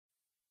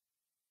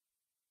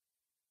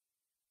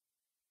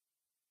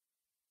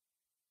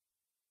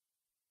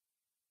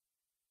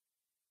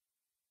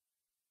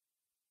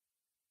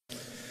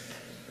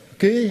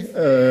Okay,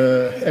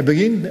 I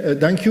begin.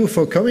 Thank you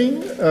for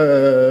coming.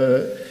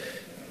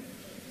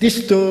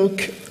 This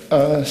talk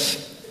has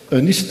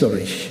an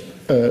history.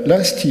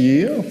 Last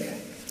year,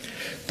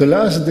 the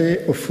last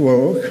day of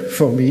work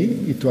for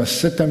me, it was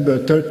September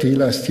 30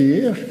 last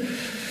year,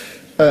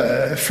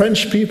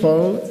 French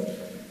people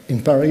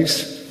in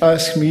Paris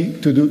asked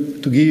me to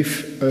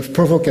give a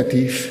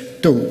provocative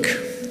talk.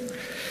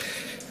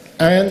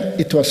 And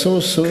it was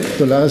also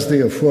the last day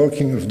of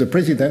working of the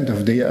president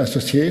of the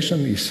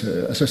association, this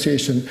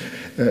association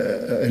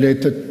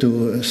related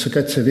to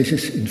secret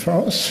services in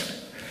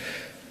France.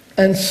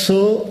 And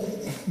so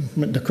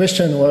the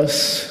question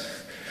was,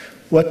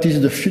 what is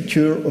the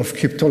future of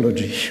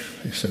cryptology?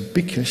 It's a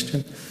big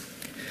question.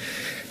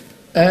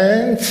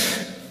 And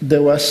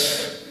there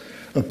was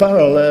a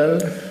parallel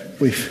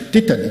with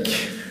Titanic.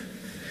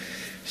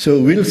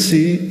 So we'll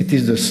see it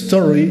is the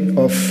story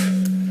of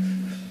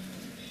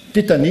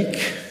Titanic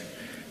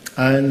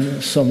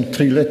and some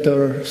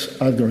three-letter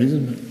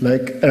algorithm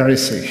like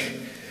RSA.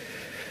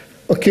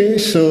 Okay,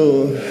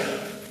 so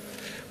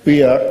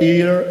we are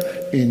here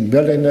in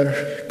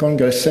Berliner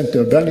Congress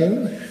Center,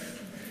 Berlin,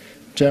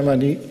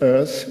 Germany,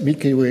 Earth,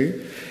 Milky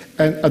Way,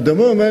 and at the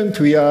moment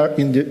we are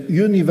in the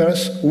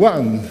Universe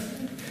 1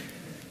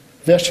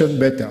 version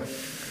beta.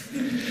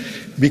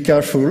 Be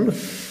careful.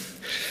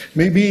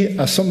 Maybe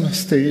at some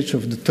stage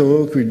of the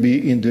talk we'll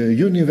be in the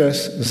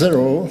Universe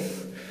 0,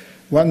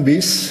 1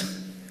 bis,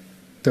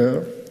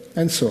 third,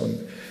 and so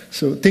on.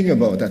 So think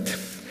about that.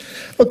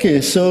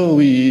 Okay, so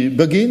we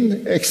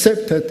begin,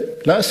 except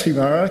that last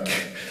remark,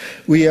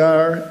 we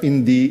are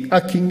in the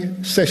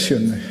hacking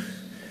session.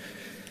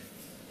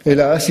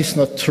 Alas, it's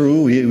not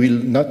true, we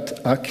will not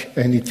hack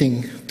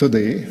anything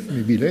today,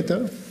 maybe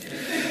later.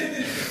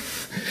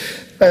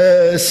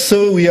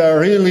 So we are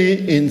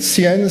really in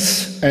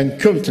science and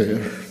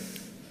culture.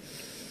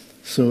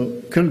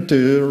 So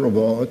culture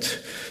about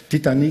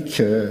Titanic,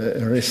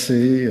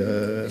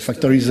 RSA,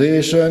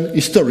 factorization,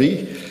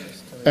 history,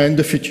 and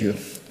the future.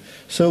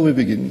 So we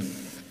begin.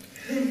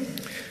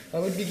 I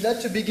would be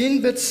glad to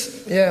begin, but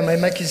yeah, my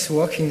mic is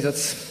working,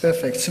 that's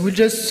perfect. So we'll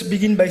just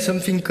begin by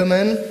something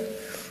common.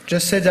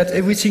 Just say that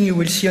everything you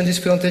will see on this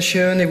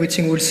presentation,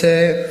 everything we'll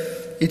say,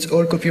 it's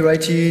all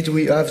copyrighted,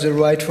 we have the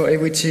right for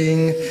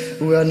everything,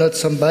 we are not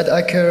some bad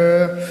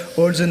hacker,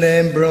 all the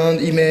name,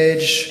 brand,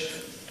 image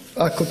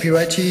are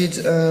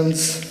copyrighted, and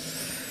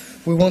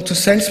we want to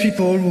thank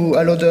people who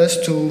allowed us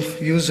to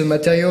use the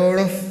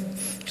material.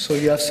 So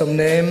you have some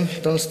name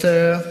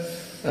downstairs,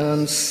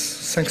 and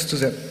thanks to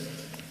them.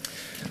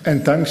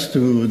 And thanks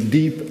to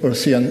Deep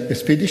Ocean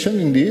Expedition,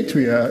 indeed,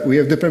 we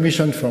have the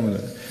permission from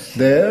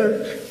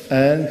there,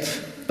 and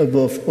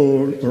above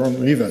all, Ron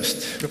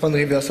Rivers. Ron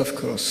Rivers, of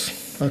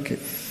course. Okay.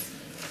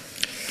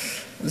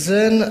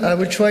 Then I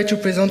will try to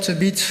present a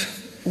bit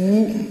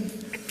who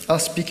are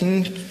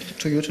speaking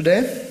to you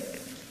today.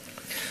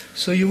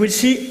 So you will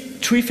see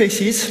three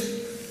faces.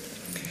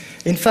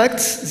 In fact,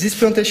 this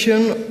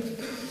presentation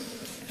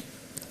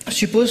is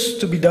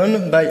supposed to be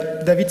done by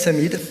David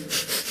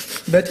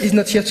Samid, but he's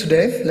not here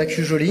today, like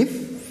usually.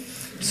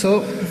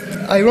 So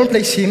I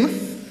replace him.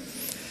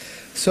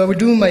 So I will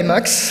do my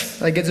max.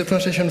 I get the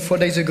presentation 4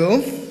 days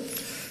ago,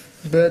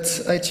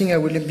 but I think I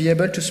will be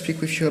able to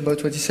speak with you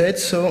about what he said.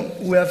 So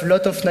we have a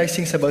lot of nice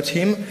things about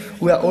him.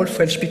 We are all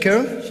French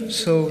speakers,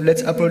 so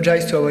let's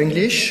apologize to our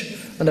English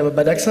and our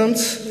bad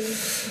accents.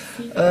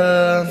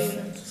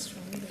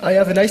 I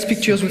have nice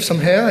pictures with some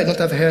hair. I don't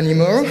have hair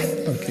anymore.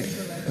 Okay,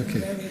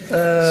 okay.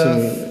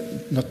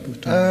 So not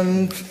put on.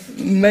 And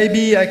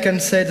maybe I can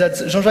say that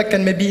Jean-Jacques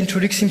can maybe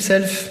introduce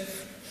himself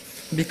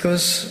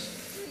because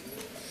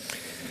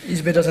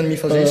he's better than me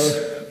for this.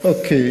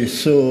 Okay,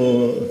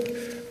 so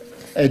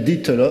I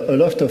did a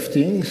lot of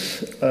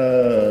things.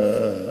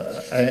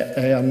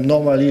 I am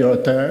normally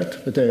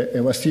retired, but I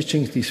was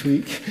teaching this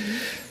week.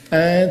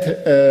 And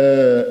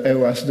I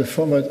was the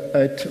former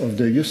head of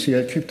the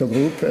UCL crypto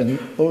group and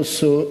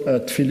also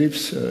at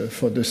Philips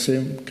for the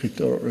same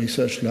crypto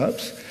research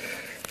labs.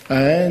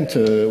 And,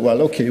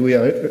 well, okay, we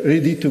are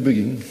ready to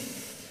begin.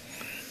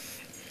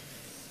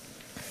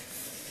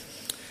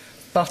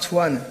 Part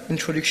 1,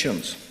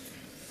 introductions.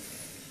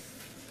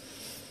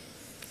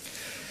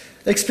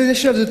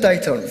 Explanation of the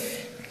title.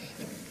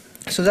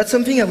 So that's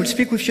something I will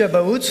speak with you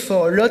about.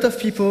 For a lot of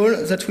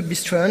people, that would be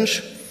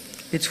strange.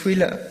 It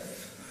will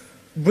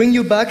bring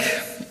you back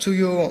to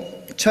your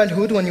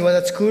childhood when you were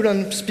at school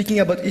and speaking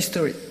about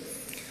history.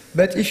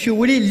 But if you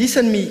really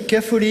listen me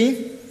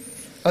carefully,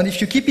 and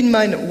if you keep in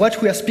mind what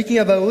we are speaking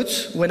about,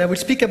 when I will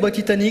speak about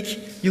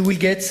Titanic, you will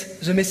get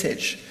the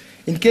message.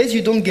 In case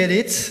you don't get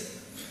it,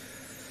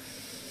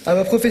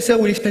 our professor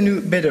will explain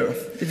you better.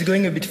 It's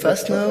going a bit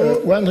fast now.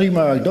 One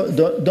remark,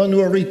 don't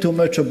worry too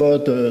much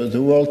about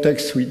the world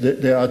text.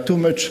 There are too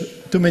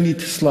many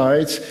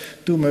slides,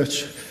 too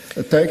much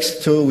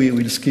text, so we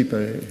will skip.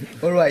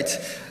 All right.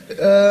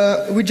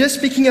 We're just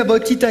speaking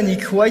about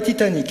Titanic. Why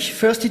Titanic?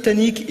 First,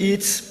 Titanic,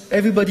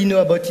 everybody know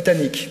about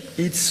Titanic.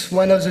 It's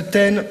one of the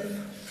 10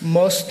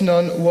 most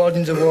known words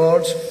in the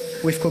world,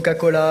 with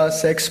Coca-Cola,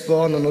 sex,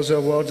 porn, and other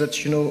words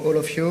that you know, all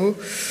of you.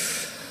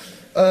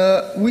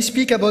 we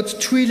speak about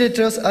 3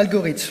 letters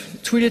algorithm.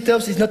 3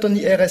 letters is not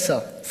only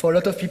RSA. For a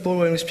lot of people,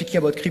 when we're speaking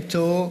about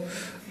crypto,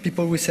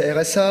 people will say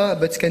RSA,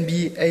 but it can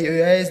be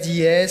AES,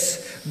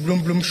 DES,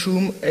 Bloom, Bloom,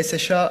 Shum,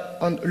 SHA,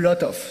 and a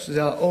lot of. They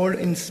are all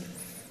in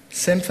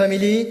same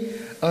family,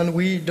 and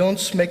we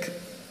don't make,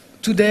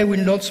 today we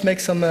don't make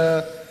some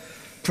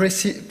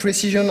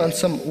precision on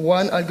some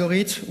one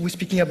algorithm. We're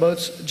speaking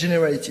about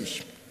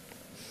generality.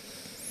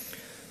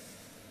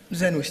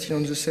 Then we're still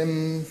on the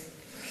same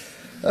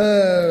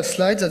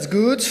slide, that's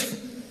good.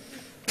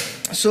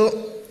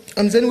 So,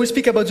 and then we'll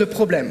speak about the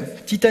problem.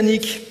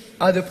 Titanic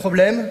had a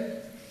problem.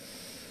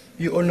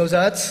 You all know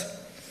that.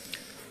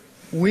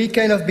 We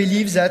kind of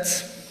believe that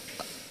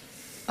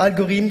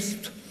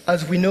algorithms,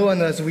 as we know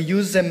and as we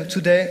use them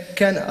today,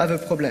 can have a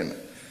problem.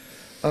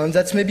 And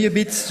that's maybe a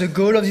bit the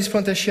goal of this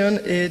presentation.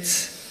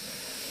 It's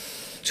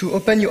to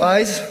open your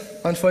eyes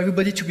and for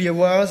everybody to be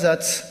aware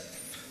that,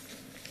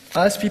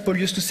 as people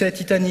used to say,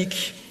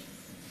 Titanic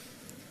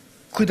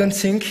couldn't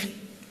think,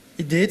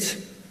 it did.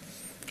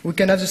 We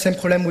can have the same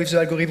problem with the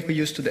algorithm we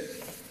use today.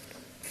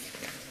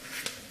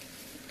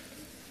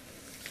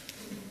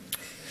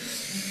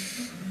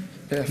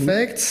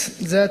 Perfect.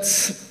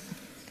 That's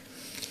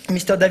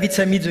Mr. David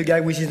Sami, the guy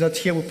which is not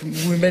here,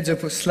 who made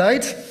the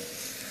slide.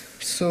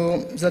 So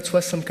that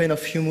was some kind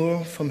of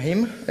humor from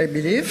him, I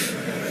believe.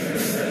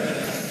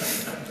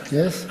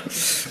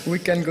 Yes. We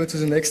can go to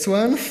the next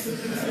one.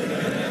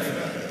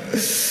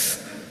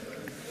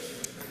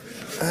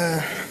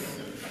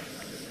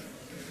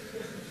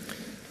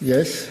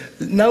 Yes.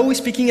 Now we're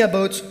speaking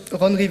about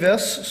Ron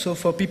Rivers. So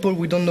for people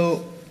who don't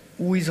know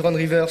who is Ron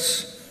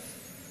Rivers,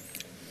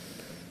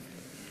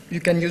 you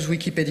can use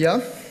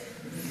Wikipedia.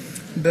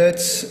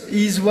 But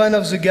he's one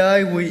of the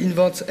guys who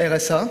invents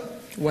RSA,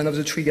 one of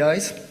the 3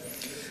 guys.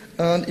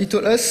 And he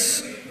told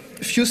us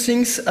a few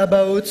things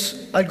about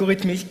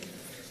algorithmic,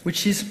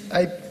 which is,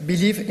 I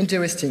believe,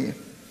 interesting.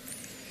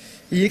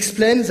 He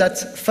explained that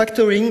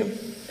factoring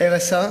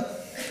RSA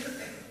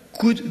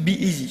could be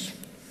easy.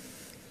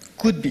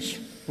 Could be.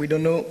 We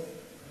don't know.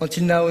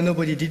 Until now,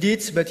 nobody did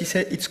it, but he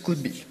said it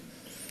could be.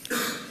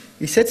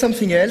 He said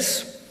something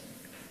else.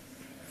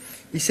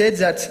 He said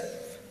that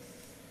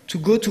to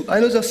go to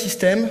another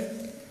system,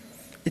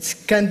 it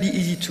can be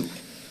easy too.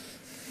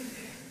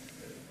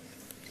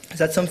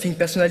 That's something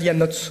personally I'm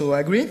not so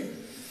agree.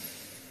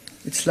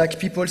 It's like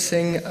people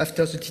saying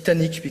after the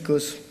Titanic,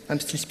 because I'm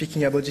still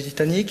speaking about the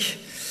Titanic,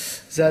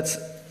 that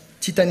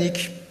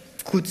Titanic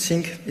could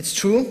think it's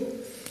true.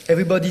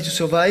 Everybody to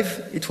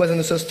survive, it was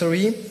another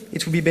story.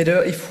 It would be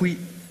better if we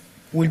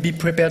will be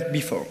prepared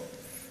before.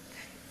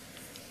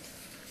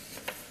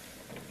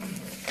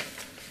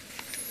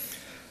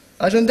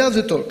 Agenda of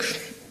the talk.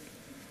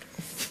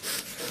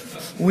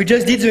 We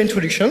just did the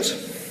introductions.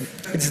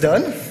 It's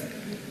done.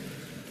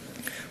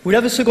 We'll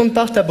have a second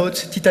part about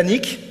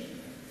Titanic.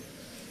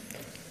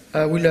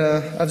 I will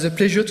have the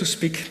pleasure to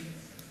speak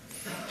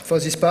for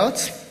this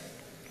part.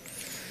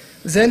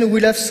 Then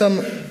we'll have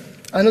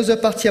another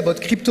party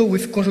about crypto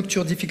with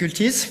conjuncture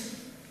difficulties.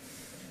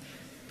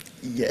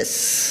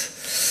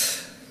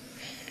 Yes.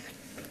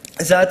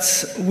 That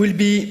will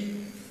be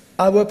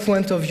our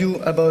point of view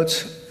about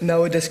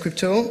nowadays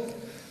crypto.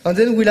 And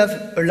then we'll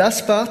have a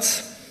last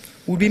part,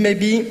 will be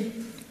maybe,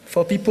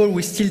 for people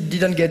who still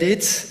didn't get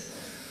it,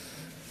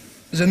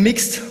 the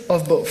mix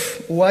of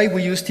both. Why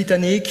we use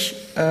Titanic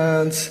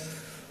and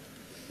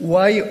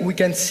why we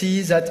can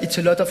see that it's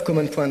a lot of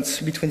common points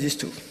between these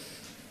two.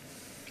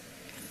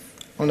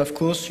 And of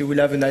course, you will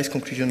have a nice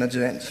conclusion at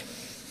the end.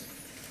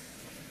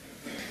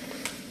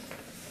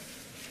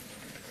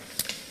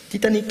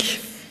 Titanic.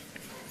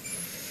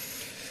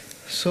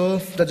 So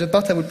that's the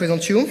part I will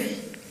present you.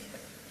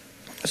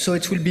 So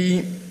it will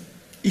be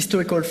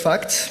historical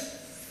facts.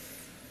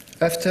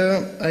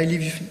 After, I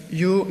leave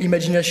your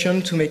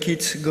imagination to make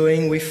it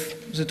going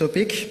with the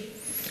topic.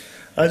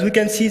 As we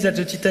can see that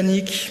the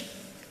Titanic,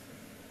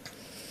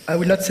 I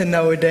will not say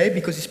nowadays,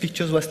 because this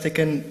picture was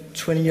taken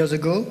 20 years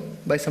ago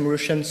by some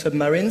Russian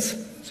submarines,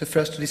 the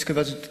first to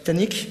discover the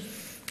Titanic,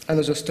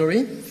 another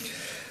story.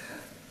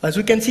 As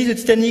we can see, the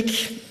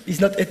Titanic is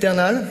not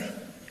eternal.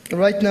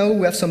 Right now,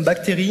 we have some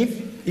bacteria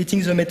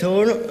eating the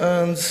metal,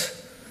 and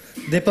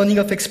depending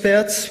on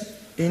experts,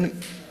 in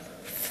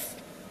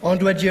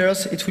 100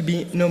 years, it will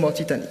be no more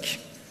Titanic.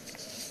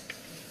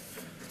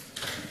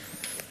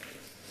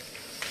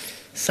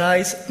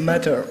 Size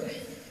matter.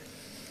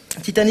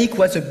 Titanic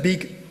was a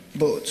big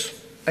boat.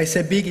 I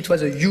say big, it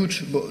was a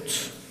huge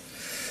boat.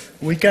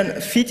 We can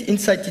fit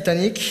inside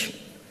Titanic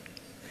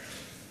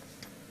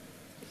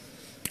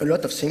a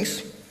lot of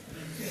things.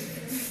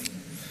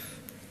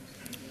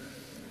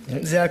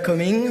 They are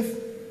coming.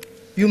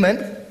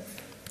 Human.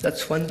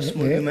 That's one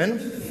small human.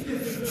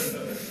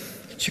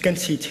 You can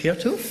see it here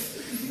too.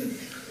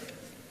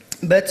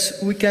 But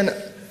we can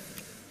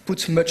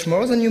put much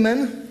more than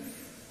human.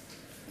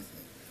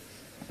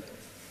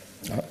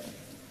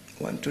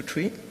 1, 2,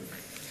 3.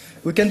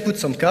 We can put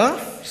some car,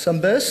 some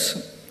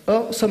bus,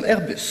 or some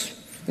Airbus.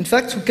 In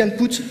fact, we can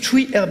put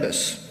 3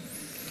 Airbus.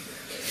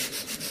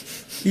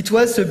 It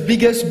was the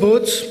biggest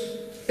boat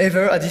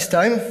ever at this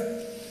time.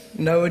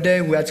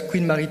 Nowadays we had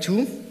Queen Mary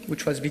II,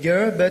 which was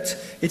bigger, but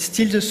it's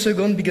still the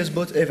second biggest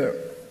boat ever.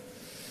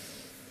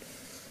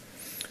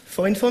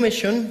 For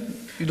information,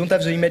 you don't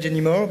have the image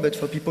anymore, but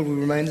for people who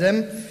remind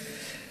them,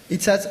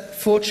 it has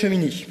 4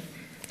 chimneys.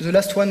 The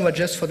last one was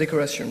just for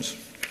decorations.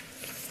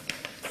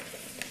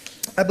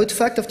 About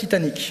fact of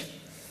Titanic.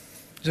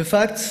 The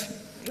fact,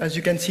 as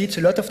you can see, it's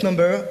a lot of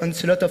number, and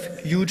it's a lot of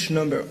huge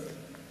number.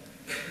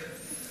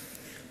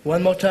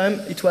 One more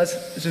time, it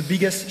was the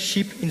biggest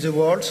ship in the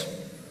world,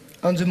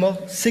 and the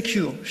most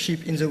secure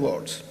ship in the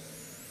world.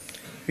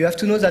 You have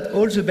to know that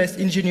all the best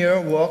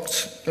engineers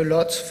worked a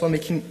lot for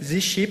making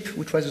this ship,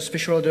 which was a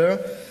special order,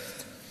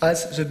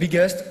 as the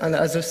biggest and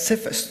as the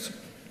safest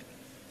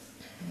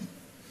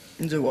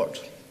in the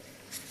world.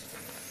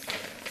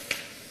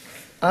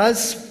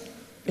 As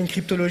in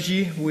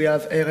cryptology, we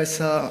have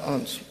RSA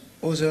and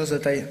others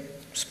that I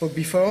spoke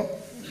before.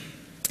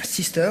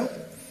 Sister.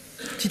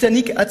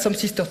 Titanic had some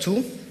sister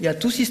too. He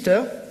had 2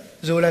 sisters,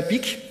 the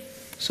Olympic.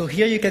 So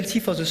here you can see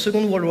for the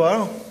Second World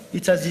War,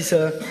 it has this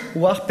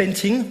war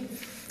painting.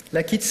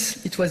 Like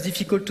it was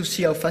difficult to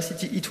see how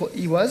fast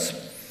it was.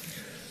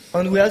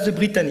 And we have the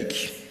Britannic.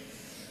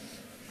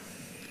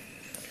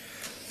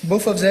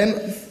 Both of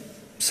them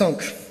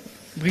sank.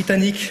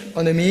 Britannic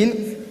on a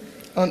mine,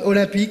 and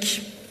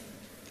Olympic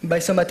by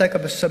some attack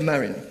of a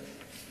submarine.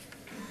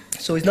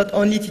 So it's not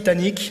only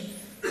Titanic,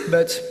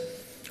 but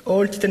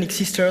all Titanic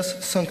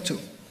sisters sank too.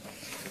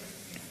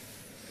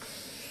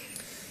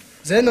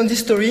 Then on this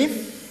story,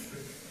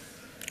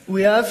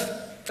 we have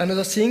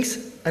another thing,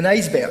 an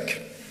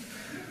iceberg.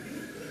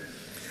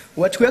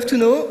 What we have to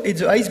know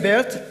is the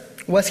iceberg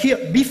was here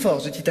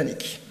before the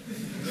Titanic.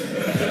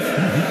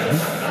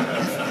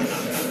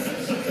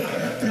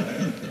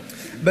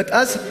 But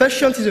as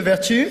patience is a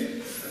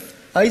virtue,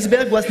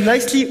 iceberg was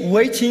nicely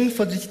waiting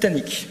for the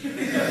Titanic.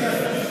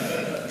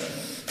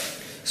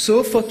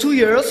 So for 2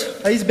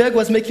 years, iceberg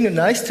was making a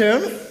nice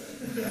turn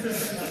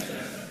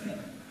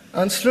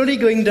and slowly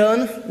going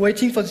down,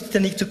 waiting for the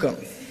Titanic to come.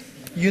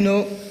 You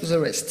know the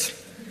rest.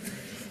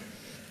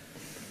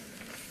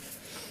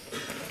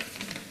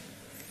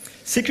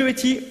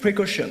 Security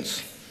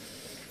precautions.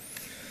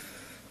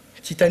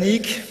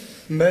 Titanic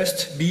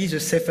must be the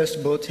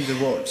safest boat in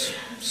the world.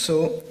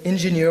 So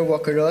engineers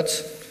work a lot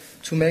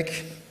to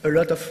make a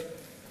lot of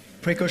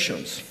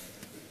precautions.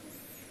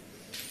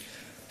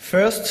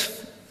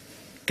 First,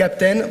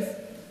 captain,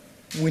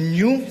 who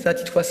knew that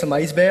it was some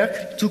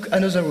iceberg, took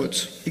another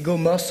route. He go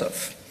more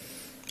south.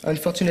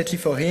 Unfortunately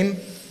for him,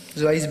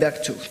 the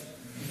iceberg too.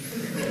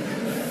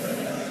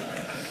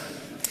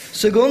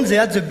 Second, they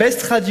had the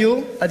best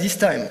radio at this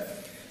time.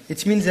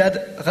 It means they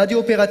had radio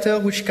operator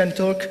which can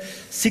talk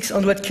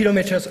 600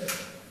 kilometers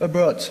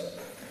abroad,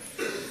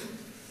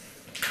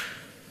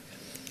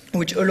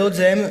 which allowed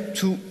them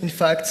to, in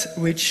fact,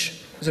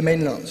 reach the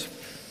mainland.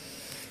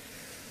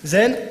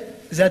 Then,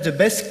 they had the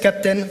best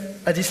captain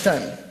at this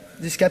time.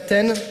 This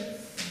captain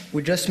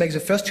would just make the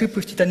first trip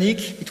with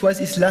Titanic. It was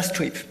his last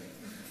trip.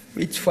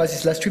 It was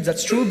his last trip,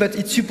 that's true, but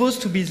it's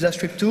supposed to be his last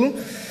trip too,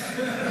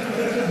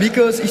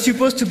 because he's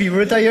supposed to be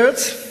retired.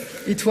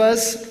 It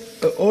was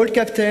an old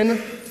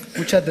captain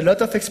which had a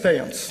lot of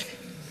experience.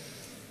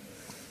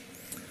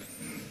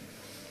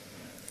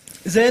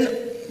 Then,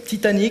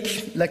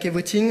 Titanic, like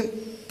everything,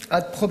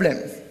 had problem.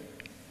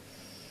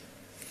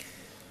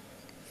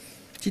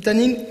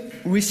 Titanic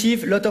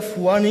received a lot of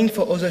warning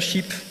for other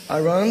ships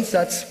around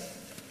that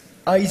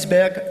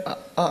iceberg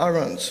are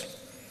around.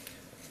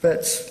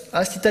 But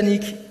as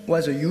Titanic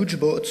was a huge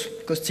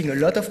boat, costing a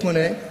lot of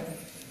money,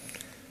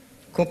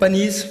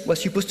 companies were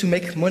supposed to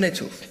make money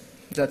too.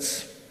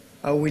 That's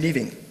how we're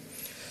living.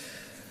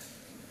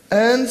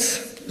 And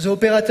the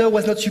operator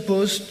was not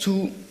supposed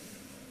to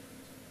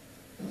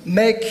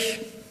make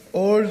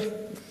all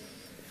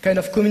kind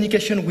of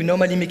communication we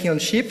normally make on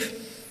ship,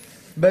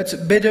 but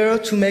better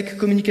to make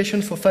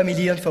communication for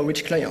family and for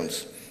rich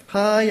clients.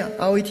 Hi,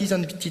 how it is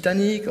on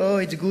Titanic? Oh,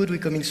 it's good, we're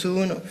coming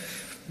soon.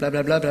 Blah,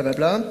 blah, blah, blah, blah,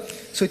 blah.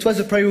 So it was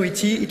a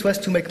priority. It was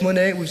to make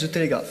money with the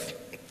telegraph.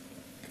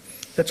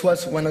 That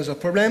was one other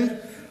problem.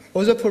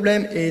 Other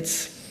problem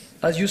is,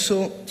 as you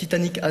saw,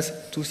 Titanic has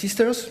 2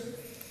 sisters.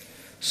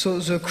 So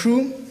the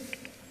crew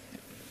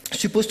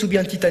supposed to be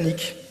on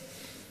Titanic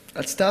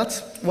at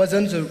start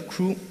wasn't the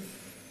crew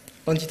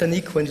on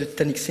Titanic when the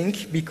Titanic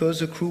sank, because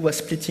the crew was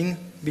splitting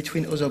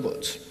between other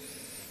boats.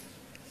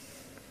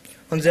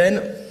 And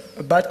then,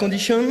 a bad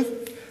condition,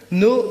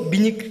 no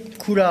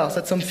binoculars,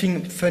 that's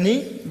something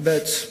funny,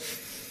 but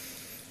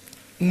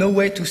no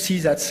way to see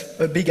that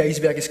a big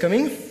iceberg is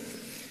coming,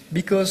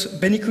 because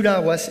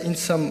binocular was in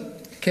some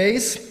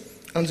case,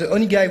 and the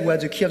only guy who had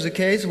the key of the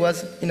case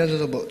was in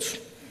another boat.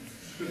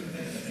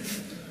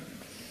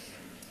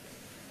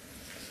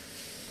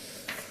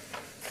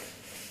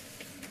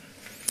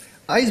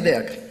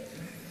 Iceberg.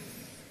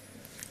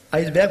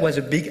 Iceberg was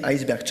a big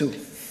iceberg too,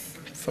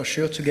 for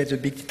sure, to get the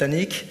big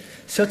Titanic,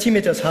 30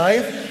 meters high.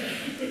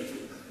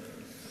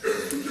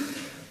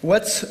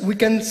 What we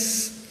can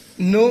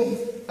know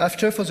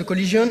after for the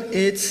collision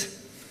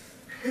is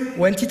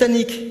When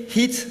Titanic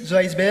hit the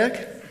iceberg,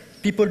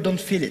 people don't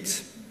feel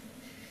it.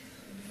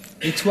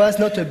 It was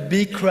not a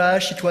big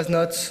crash, it was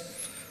not,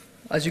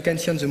 as you can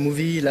see on the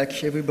movie,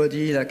 like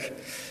everybody, like,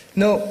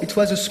 no, it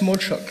was a small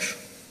shock.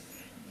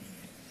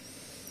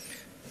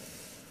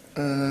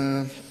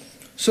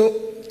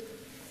 So,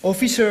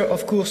 officers,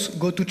 of course,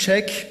 go to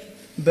check,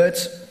 but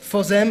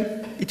for them,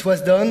 it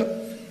was done,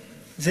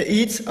 they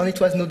hit, and it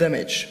was no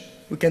damage.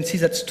 We can see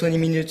that 20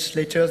 minutes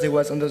later, they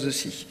was under the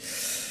sea.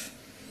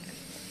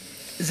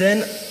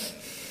 Then,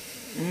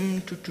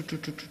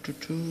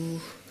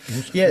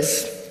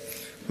 yes,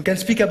 we can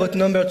speak about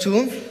number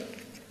 2.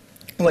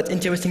 What's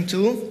interesting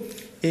too,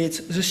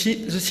 is the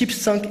ship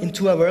sank in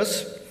 2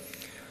 hours.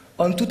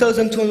 On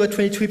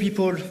 2,223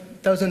 people,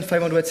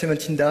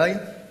 1,517 died.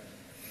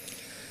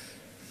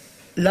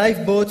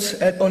 Lifeboats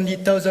had only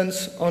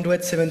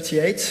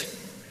 1,178,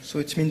 so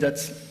it means that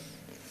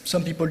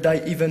some people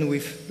die even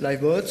with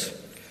lifeboats.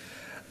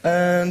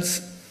 And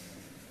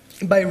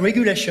by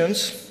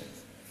regulations,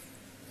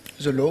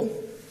 the law,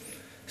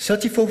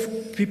 34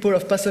 people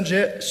of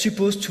passengers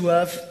supposed to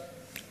have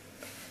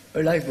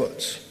a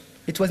lifeboat.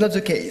 It was not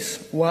the case.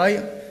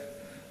 Why?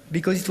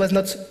 Because it was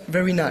not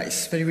very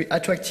nice, very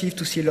attractive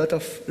to see a lot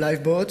of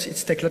lifeboats. It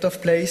takes a lot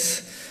of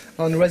place,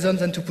 and rather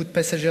than to put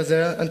passengers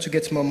there and to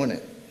get more money.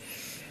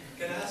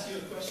 Can I ask you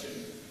a question?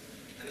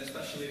 And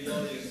especially the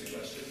audience a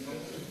question.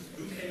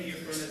 Who came here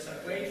for an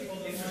attack? Wait for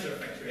the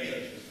infrastructure.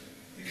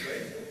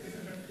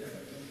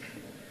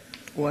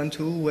 One,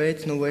 two,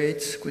 wait, no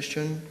wait,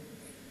 question.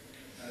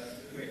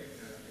 Wait.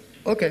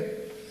 Okay.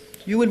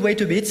 You will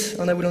wait a bit,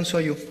 and I will answer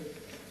you.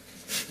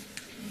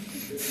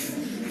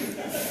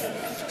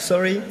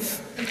 Sorry.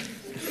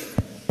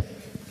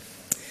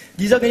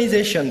 These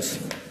organizations,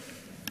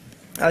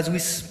 as we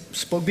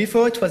spoke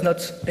before, it was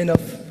not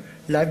enough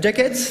life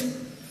jackets.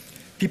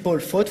 People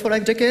fought for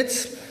life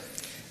jackets.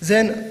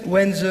 Then,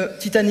 when the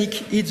Titanic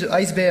hit the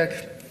iceberg,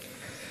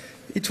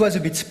 it was a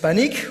bit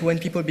panic when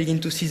people begin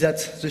to see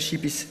that the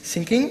ship is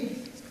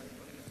sinking.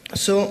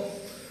 So,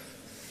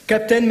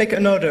 captain make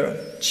an order,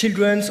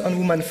 children and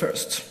women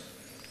first.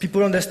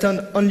 People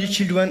understand only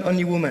children,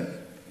 only women.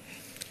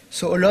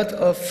 So a lot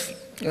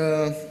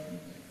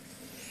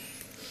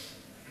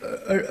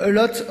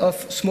of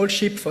small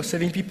ships for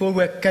saving people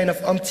were kind of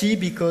empty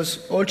because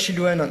all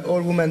children and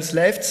all women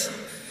left,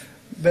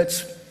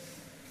 but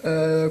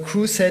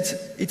crew said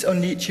it's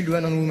only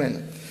children and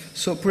women.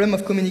 So problem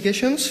of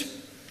communications,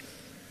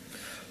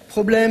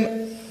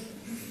 problem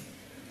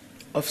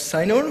of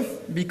signal,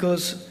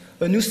 because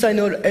a new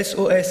signal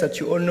SOS that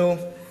you all know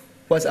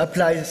was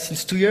applied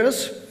since 2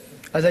 years.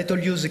 As I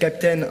told you, the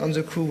captain and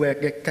the crew were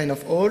kind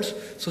of old,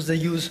 so they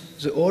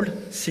used the old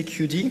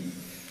CQD.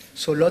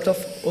 So a lot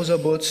of other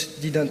boats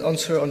didn't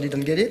answer and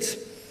didn't get it.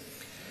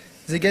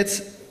 They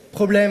get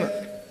problem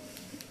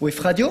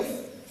with radio,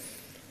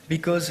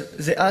 because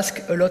they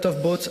ask a lot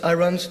of boats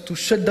around to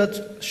shut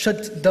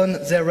down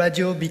their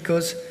radio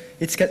because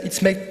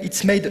it's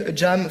made a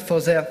jam for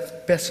their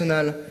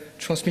personal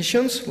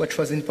transmissions, which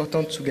was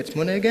important to get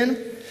money again.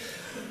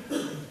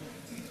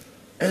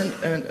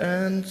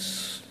 And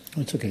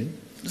it's okay.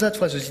 That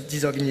was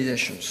these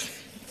organizations.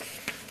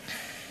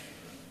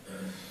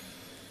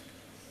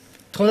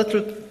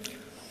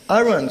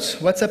 Irons,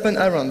 what's happened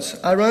Irons?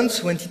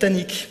 Irons, when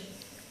Titanic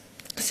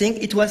sank,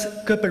 it was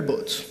a couple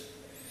boats.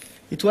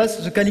 It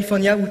was the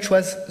California, which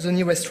was the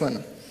nearest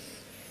one.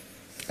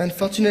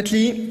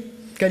 Unfortunately,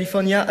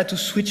 California had to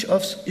switch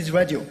off its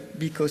radio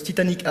because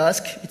Titanic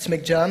asked, it's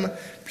make jam,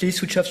 please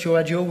switch off your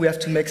radio, we have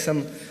to make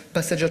some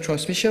passenger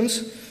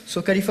transmissions.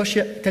 So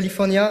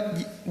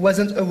California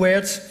wasn't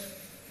aware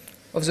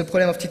of the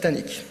problem of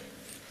Titanic.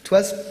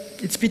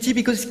 It's pity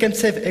because it can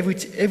save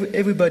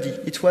everybody.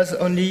 It was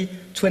only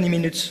 20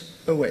 minutes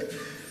away.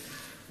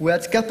 We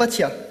had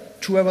Carpathia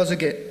 2 hours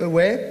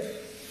away.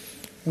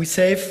 We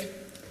save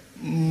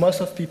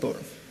most of people.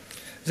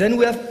 Then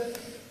we have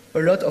a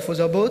lot of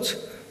other boats.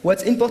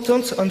 What's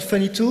important and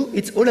funny too,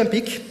 it's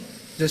Olympic,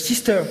 the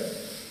sister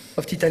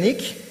of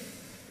Titanic,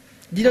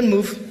 didn't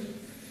move.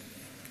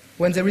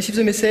 When they receive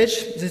the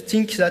message, they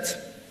think that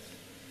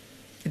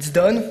it's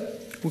done,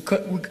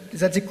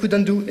 that they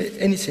couldn't do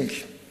anything.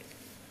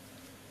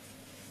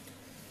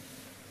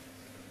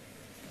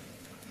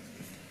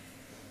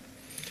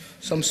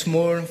 Some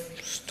small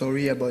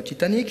story about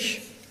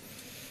Titanic,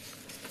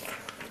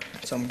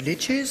 some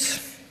glitches.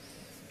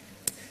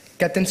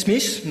 Captain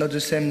Smith, not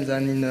the same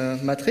than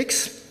in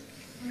Matrix,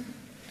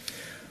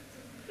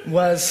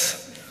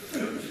 was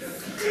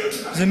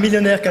the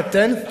millionaire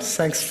captain.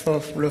 Thanks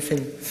for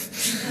laughing.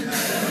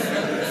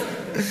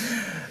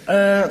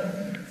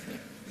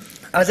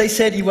 As I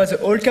said, he was an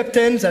old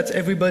captain that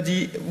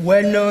everybody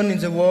well known in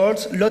the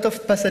world. A lot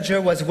of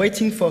passengers was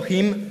waiting for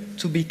him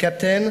to be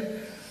captain,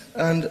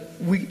 and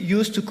they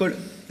used to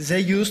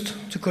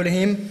call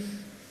him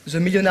the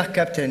millionaire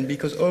captain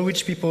because all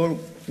rich people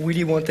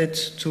really wanted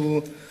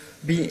to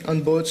be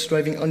on boats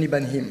driving only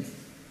by him.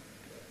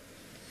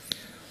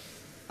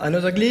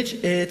 Another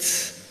glitch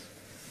is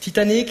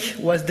Titanic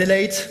was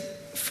delayed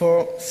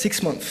for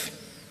 6 months.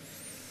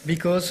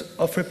 because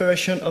of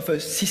preparation of a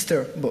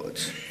sister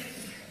boat.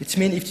 It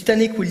means if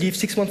Titanic will leave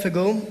 6 months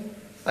ago,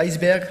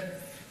 iceberg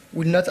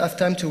will not have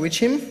time to reach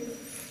him,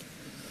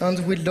 and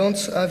we don't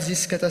have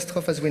this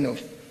catastrophe as we know.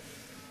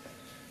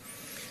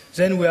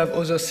 Then we have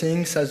other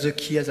things, as the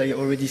key, as I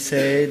already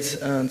said,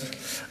 and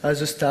as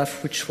the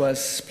staff, which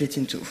was split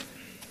in two.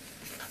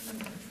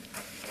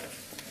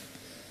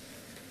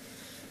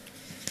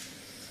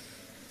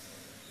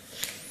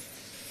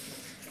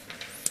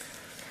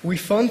 We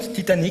found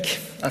Titanic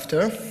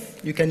after.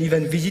 You can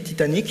even visit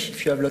Titanic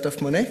if you have a lot of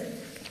money,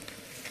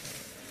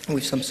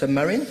 with some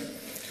submarine.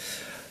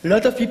 A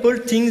lot of people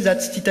think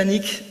that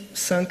Titanic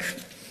sank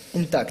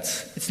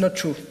intact. It's not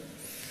true.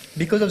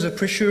 Because of the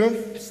pressure,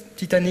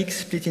 Titanic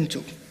split in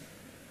two.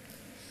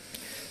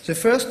 The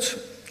first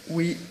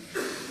we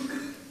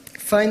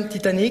find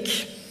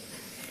Titanic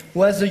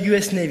was the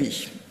US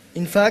Navy.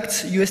 In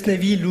fact, US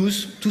Navy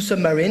lose 2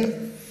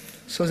 submarines,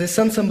 so they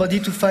sent somebody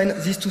to find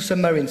these 2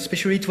 submarines,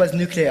 especially it was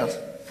nuclear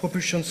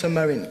propulsion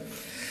submarine.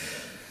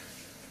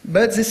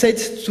 But they said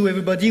to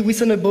everybody, we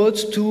send a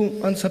boat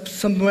on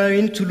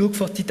submarine to look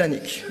for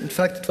Titanic. In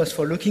fact, it was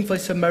for looking for the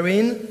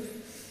submarine.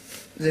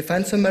 They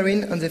find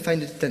submarine and they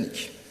find the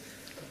Titanic.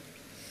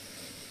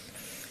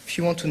 If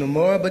you want to know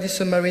more about this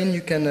submarine,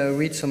 you can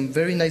read some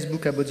very nice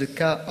book about the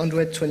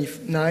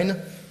K-129,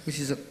 which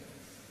is a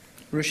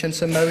Russian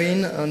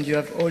submarine, and you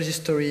have all this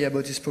story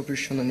about this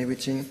propulsion and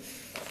everything.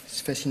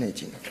 It's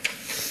fascinating.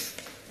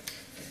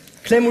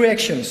 Claim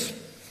reactions.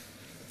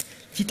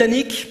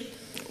 Titanic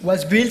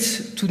was built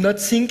to not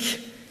sink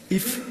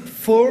if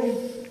 4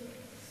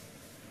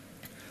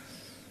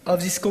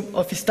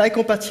 of his tie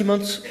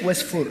compartments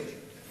was full.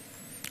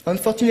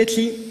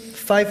 Unfortunately,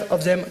 5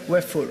 of them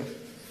were full.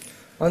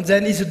 And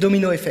then is a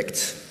domino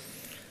effect.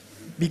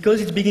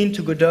 Because it begins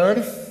to go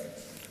down,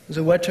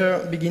 the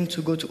water begins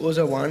to go to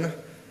other one,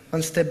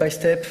 and step by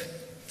step,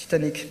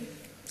 Titanic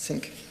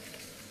sink.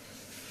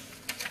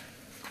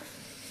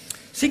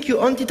 Think you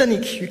own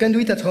Titanic. You can do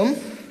it at home.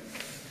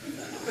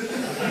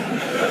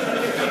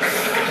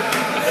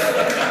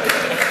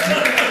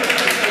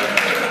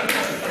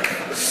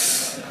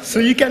 So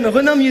you can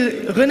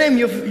rename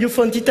your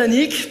phone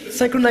Titanic,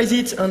 synchronize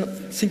it,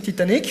 and sing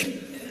Titanic.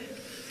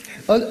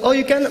 Or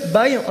you can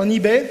buy on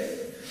eBay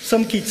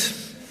some kit.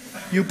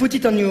 You put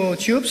it on your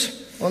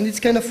tubes, and it's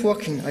kind of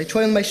working. I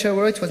tried on my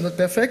shower, it was not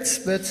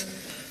perfect, but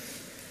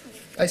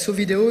I saw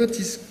video, it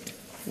is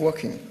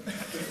working.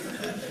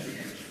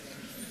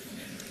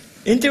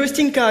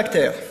 Interesting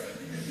character.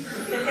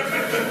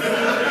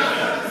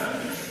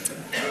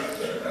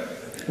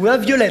 We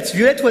have Violette.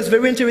 Violette was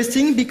very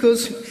interesting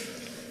because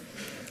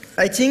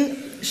I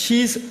think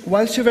she's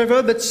one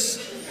survivor, but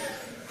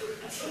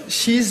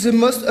she's the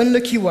most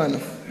unlucky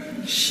one.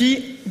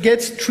 She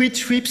gets 3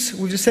 trips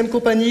with the same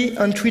company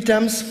and 3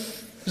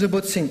 times the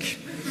boat sink.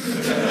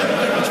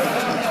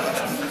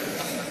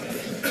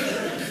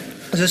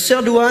 The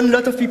third one, a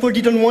lot of people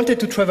didn't want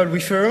to travel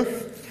with her.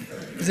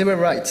 They were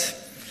right.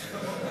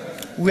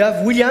 We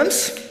have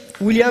Williams.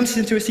 Williams is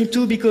interesting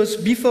too because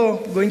before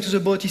going to the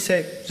boat, he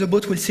said, the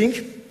boat will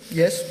sink.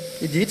 Yes,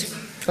 it did,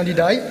 and he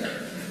died.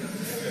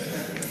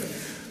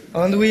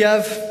 And we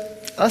have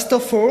Astor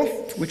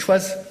IV, which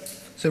was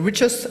the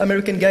richest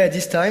American guy at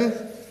this time.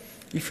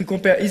 If we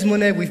compare his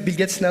money with Bill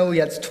Gates now, he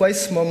had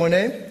twice more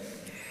money.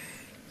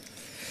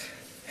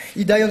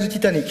 He died on the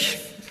Titanic.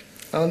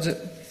 And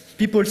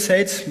people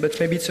said, but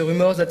maybe it's a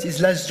rumor, that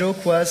his last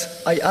joke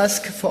was, I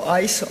asked for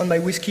ice on my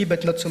whiskey,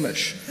 but not so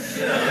much.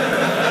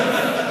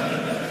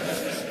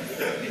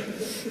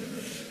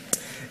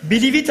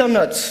 Believe it or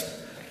not,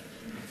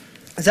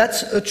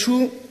 that's a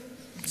true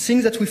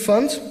thing that we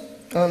found,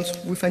 and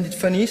we find it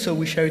funny, so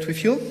we share it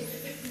with you.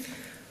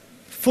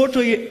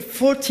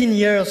 14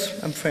 years,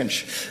 I'm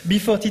French,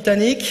 before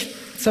Titanic,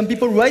 some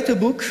people write a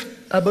book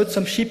about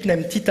some ship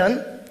named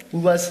Titan, who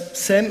was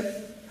same,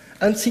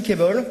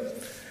 unsinkable,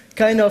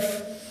 kind of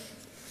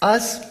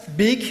as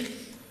big,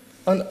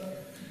 and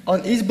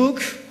on his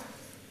book,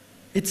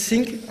 it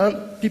sank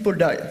and people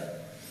died.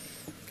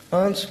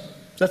 And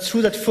that's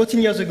true that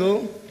 14 years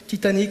ago,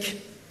 Titanic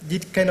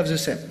did kind of the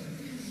same.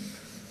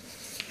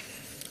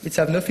 It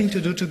has nothing to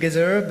do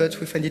together, but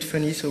we find it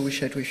funny, so we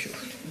share it with you.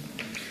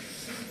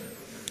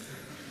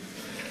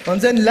 And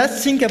then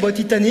last thing about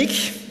Titanic,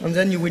 and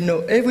then you will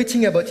know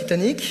everything about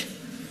Titanic.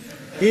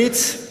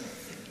 It's,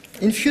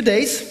 in few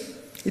days,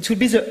 it will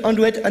be the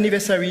 100th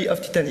anniversary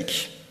of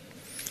Titanic.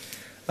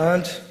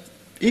 And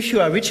if you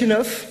are rich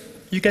enough,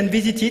 you can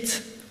visit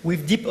it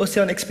with deep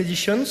ocean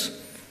expeditions,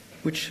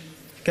 which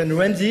can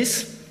rent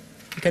this.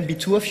 It can be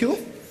 2 of you,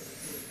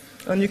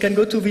 and you can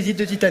go to visit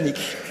the Titanic.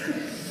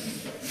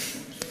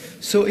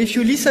 So if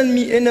you listen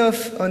me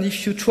enough, and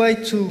if you try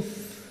to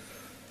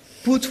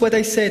put what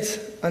I said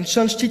and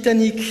change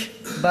Titanic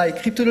by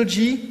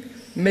cryptology,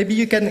 maybe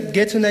you can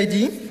get an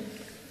idea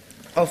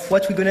of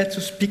what we're going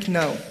to speak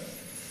now.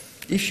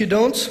 If you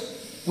don't,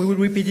 we will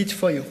repeat it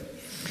for you.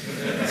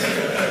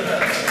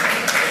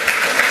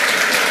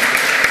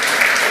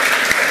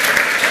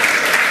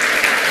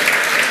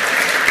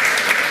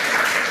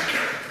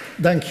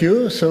 Thank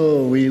you.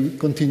 So we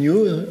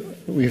continue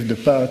with the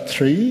part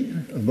 3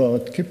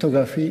 about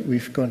cryptography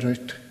with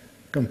conjugate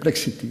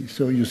complexity.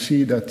 So you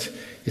see that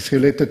it's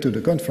related to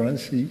the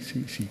conference. See.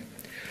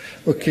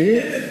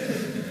 Okay,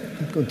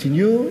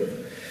 continue.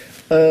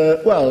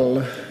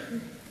 Well,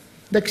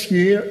 next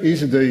year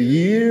is the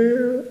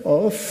year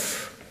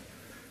of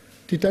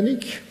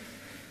Titanic.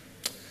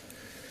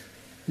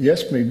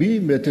 Yes, maybe,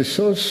 but it's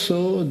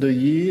also the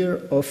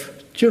year of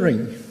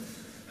Turing.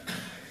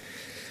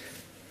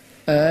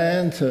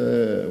 And,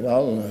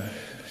 well,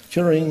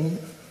 Turing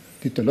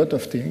did a lot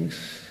of things,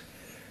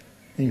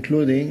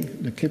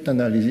 including the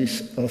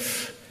cryptanalysis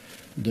of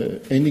the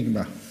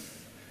Enigma.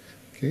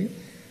 Okay?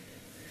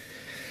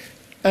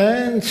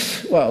 And,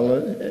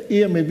 well,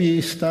 here maybe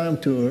it's time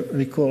to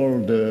recall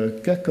the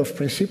Kerckhoff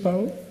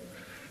principle.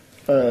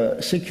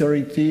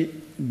 Security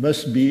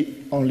must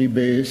be only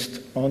based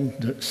on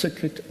the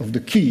secret of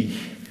the key.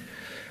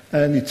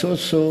 And it's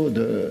also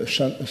the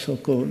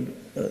so-called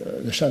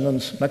the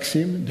Shannon's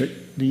maxim,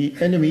 the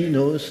enemy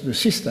knows the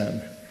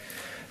system.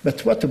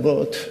 But what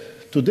about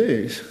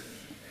today?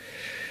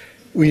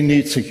 We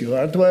need secure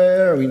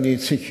hardware, we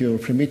need secure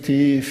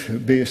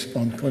primitive based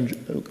on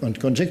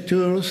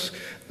conjectures,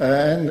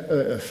 and,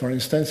 for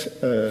instance,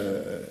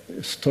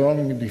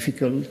 strongly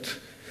difficult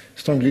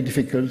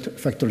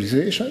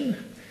factorization.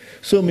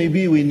 So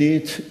maybe we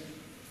need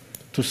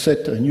to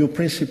set a new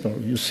principle.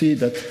 You see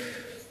that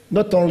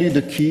not only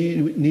the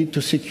key we need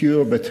to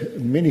secure, but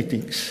many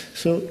things.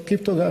 So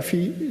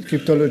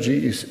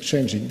cryptology is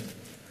changing.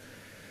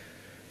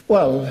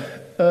 Well,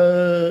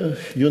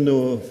 you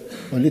know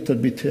a little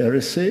bit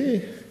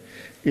RSA.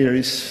 Here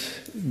is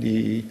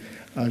the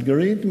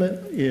algorithm.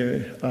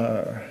 Here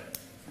are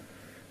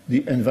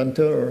the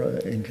inventor,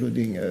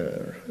 including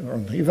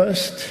Henri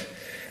West.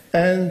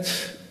 And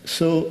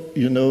so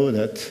you know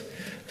that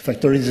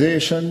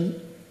factorization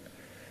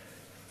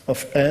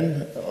of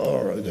n,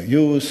 or the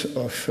use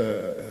of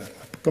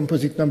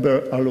composite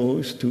number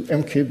allows to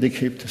encrypt,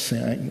 decrypt,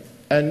 sign,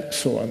 and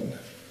so on.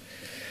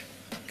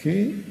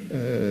 Okay,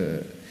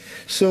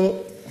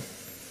 so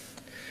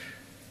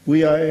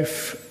we have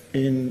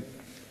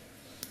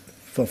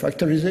for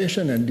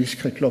factorization and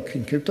discrete lock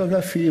in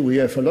cryptography, we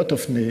have a lot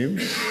of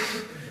names.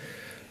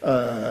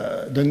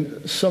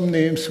 Then some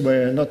names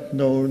were not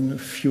known a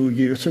few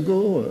years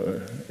ago,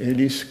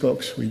 Ellis,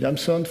 Cox,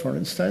 Williamson, for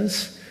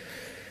instance.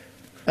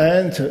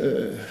 And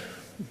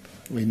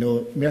we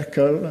know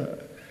Merkel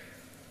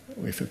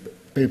with a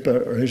paper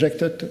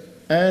rejected,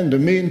 and the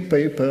main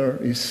paper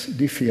is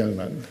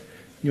Diffie-Hellman,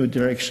 New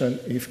Direction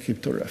in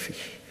Cryptography.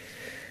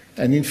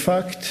 And in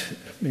fact,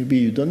 maybe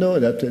you don't know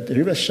that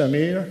Rivas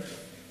Shamir,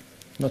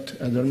 not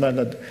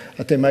Edelman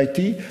at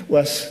MIT,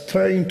 was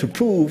trying to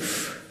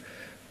prove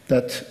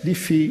that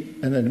Diffie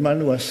and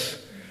Edelman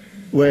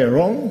were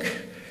wrong,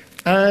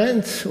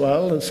 and,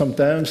 well,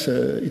 sometimes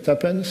it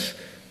happens,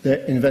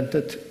 they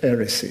invented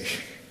RSA.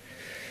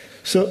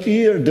 So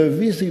here, the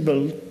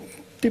visible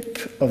tip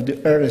of the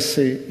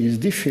RSA is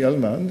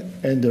Diffie-Hellman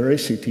and the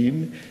RSA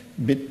team,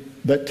 but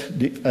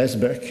the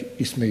iceberg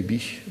is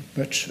maybe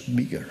much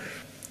bigger.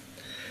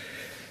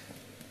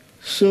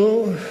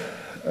 So,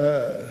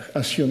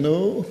 as you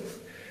know,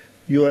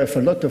 you have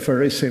a lot of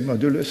RSA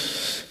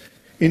modulus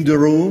in the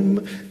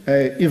room,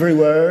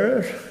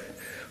 everywhere,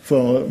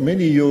 for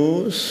many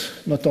years,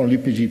 not only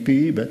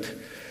PGP,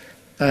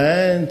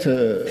 and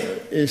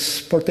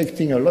is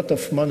protecting a lot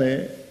of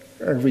money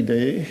every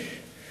day.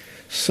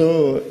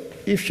 So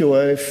if you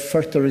have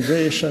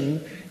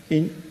factorization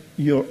in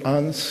your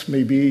hands,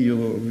 maybe you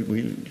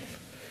will,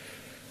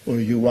 or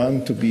you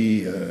want to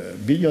be a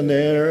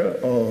billionaire,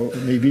 or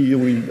maybe you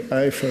will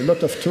have a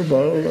lot of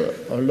trouble,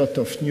 a lot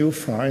of new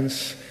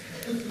finds,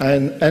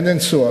 and then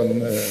so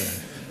on.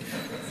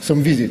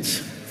 Some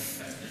visits,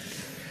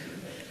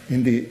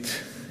 indeed.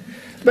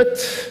 But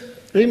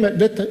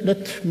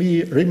let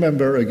me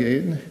remember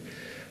again,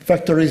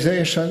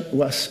 factorization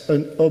was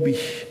an hobby,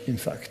 in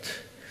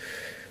fact.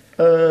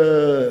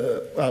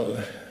 Well,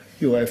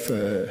 you have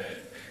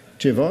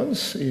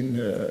Jevons in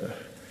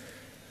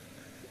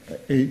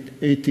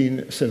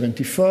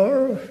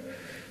 1874,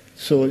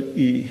 so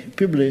he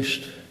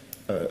published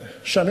a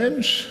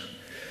challenge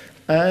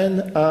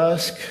and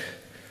asked,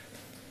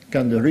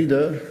 can the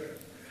reader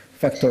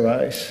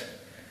factorize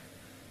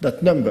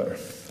that number?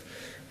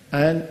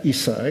 And he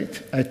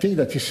said, I think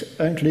that is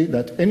unlikely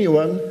that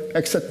anyone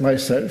except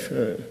myself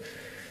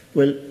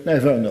will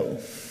never know.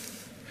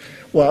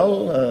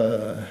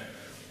 Well,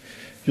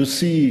 you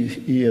see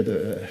here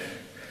the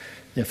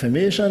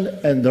information,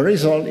 and the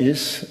result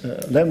is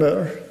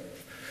Lemmer,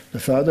 the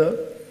father,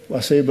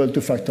 was able to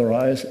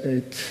factorize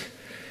it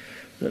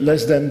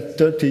less than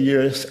 30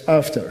 years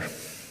after.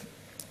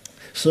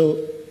 So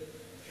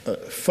a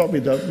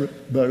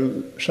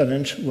formidable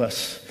challenge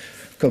was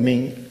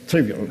coming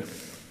trivial.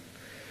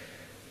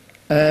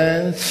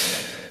 And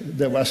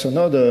there was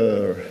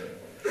another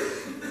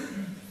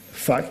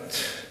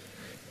fact.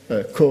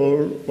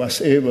 Cole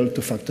was able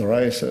to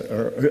factorize,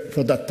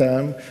 for that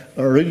time,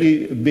 a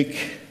really big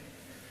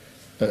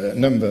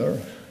number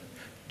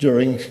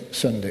during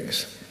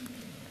Sundays.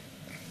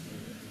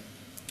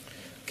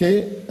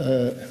 Okay.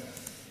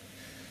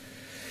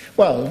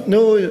 Well,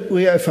 now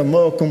we have a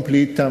more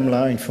complete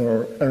timeline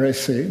for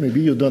RSA.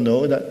 Maybe you don't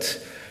know that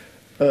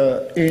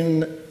in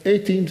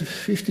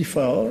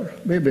 1854,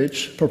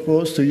 Babbage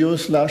proposed to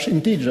use large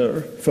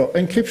integer for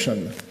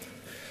encryption,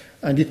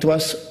 and it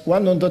was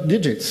 100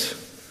 digits.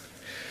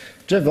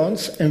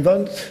 Jevons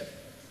invents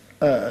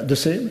the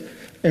same,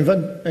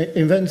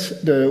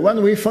 invents the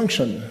one-way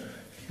function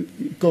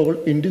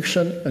called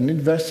induction and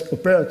inverse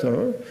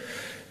operator.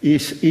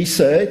 He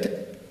said,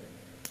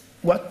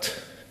 what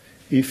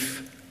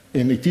if,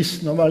 and it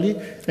is normally,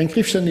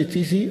 encryption is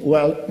easy,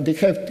 while the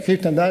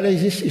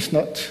cryptanalysis is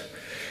not.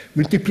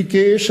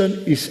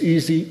 Multiplication is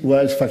easy,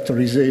 while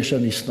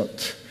factorization is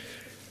not.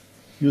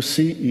 You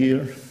see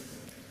here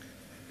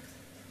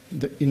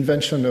the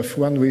invention of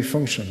one-way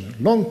function,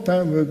 long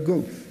time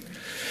ago.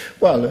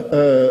 Well,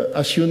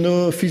 as you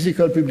know,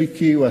 physical public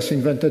key was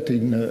invented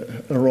in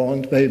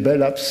by Bell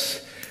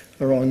Labs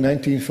around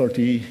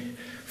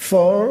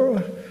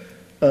 1944.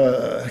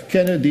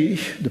 Kennedy,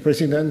 the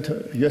president,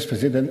 US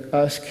president,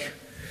 asked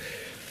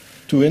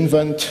to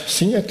invent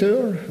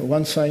signature,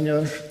 one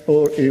signer,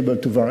 or able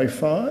to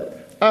verify.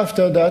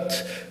 After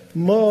that,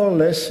 more or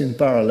less in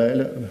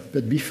parallel,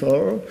 but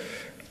before,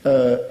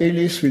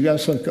 Ellis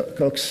Williamson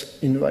Cox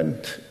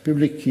invent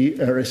public key,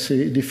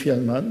 RSA,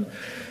 Diffie-Hellman.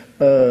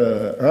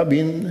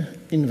 Rabin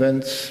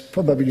invents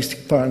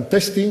probabilistic parent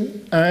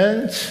testing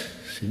and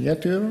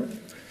signature.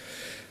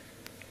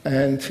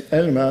 And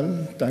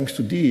Hellman, thanks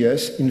to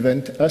DES,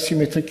 invent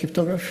asymmetric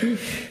cryptography.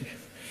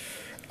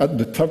 At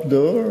the top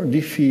door,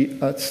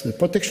 Diffie adds the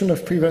protection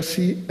of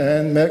privacy,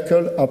 and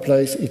Merkle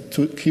applies it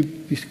to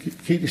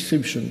key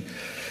distribution.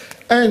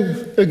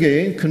 And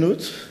again,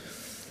 Knut,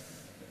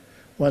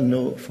 one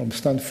now from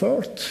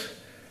Stanford,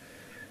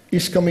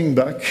 is coming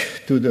back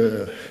to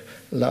the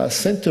last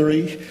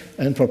century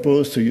and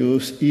proposed to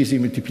use easy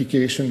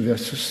multiplication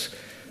versus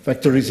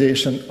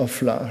factorization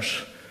of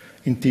large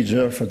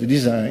integer for the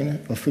design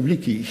of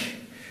public key.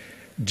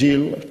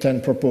 Gill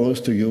then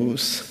proposed to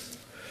use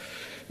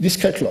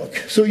discrete lock.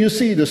 So you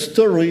see the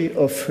story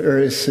of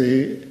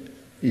RSA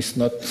is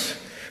not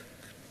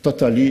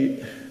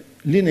totally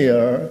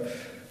linear.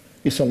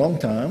 It's a long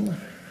time.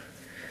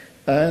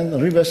 And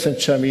Rivers and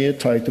Shamir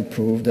try to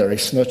prove there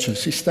is not a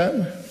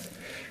system.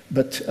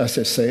 But as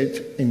I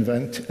said,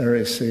 invent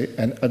RSA,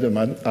 and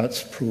Adleman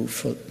adds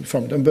proof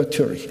from number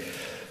theory.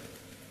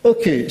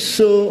 Okay,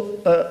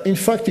 so in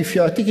fact, if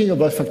you are thinking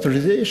about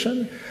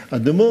factorization,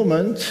 at the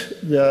moment,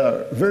 there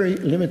are very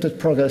limited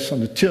progress on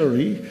the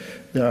theory.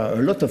 There are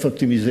a lot of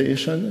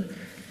optimization.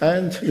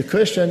 And the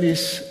question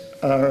is,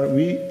 are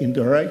we in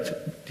the right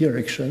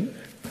direction?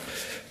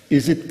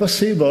 Is it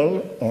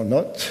possible or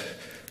not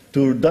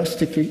to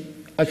drastically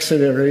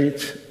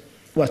accelerate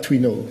what we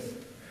know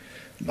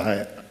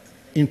by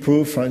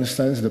improve, for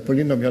instance, the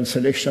polynomial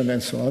selection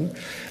and so on?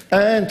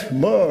 And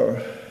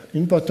more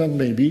important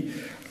maybe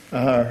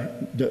are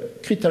the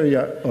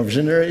criteria of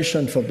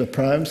generation for the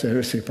primes, the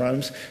RSA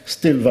primes,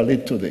 still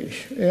valid today?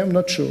 I'm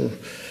not sure.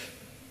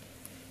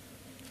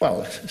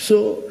 Well,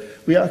 so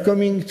we are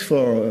coming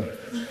for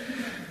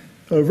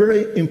a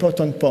very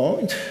important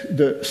point,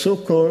 the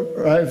so-called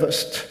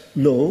Rivest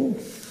law.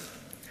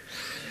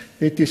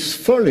 It is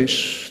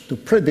foolish to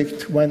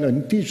predict when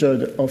an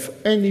integer of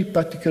any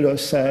particular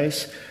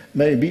size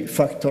may be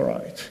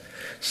factorized.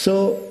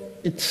 So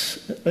it's,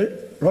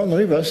 Ron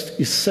Rivest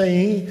is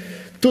saying,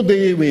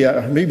 today we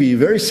are maybe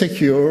very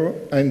secure,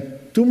 and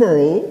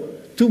tomorrow,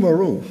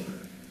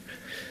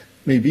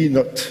 maybe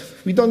not.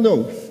 We don't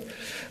know.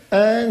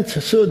 And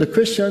so the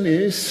question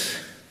is,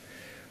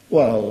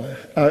 well,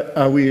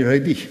 are we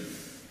ready?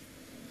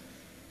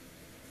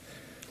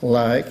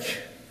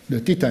 Like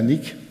the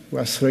Titanic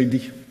was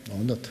ready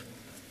or not?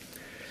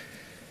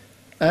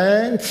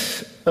 And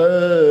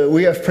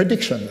we have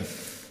prediction.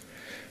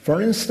 For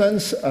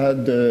instance,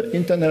 at the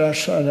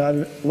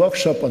International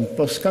Workshop on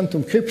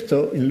Post-Quantum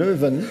Crypto in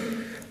Leuven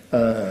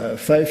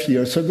 5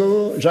 years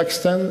ago, Jacques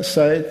Stan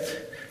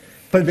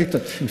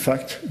predicted, in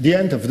fact, the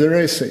end of the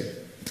RSA.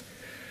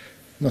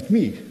 Not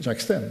me,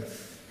 Jacques Stan.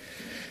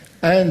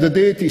 And the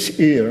date is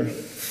here.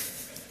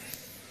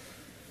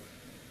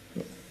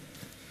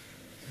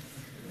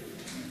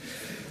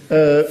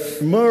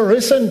 More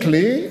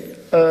recently,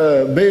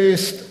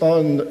 based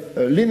on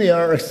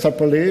linear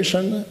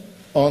extrapolation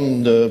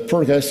on the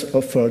progress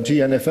of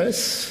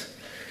GNFS,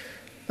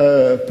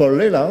 Paul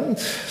Leland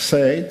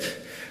said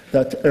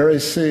that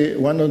RSA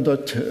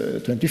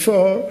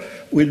 124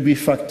 will be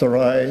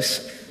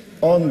factorized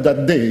on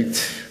that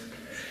date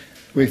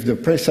with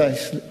that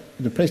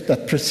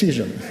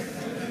precision.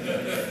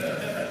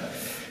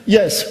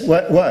 Yes,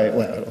 why?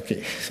 Well,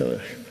 okay.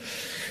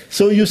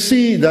 So you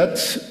see that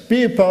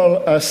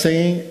people are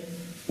saying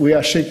we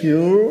are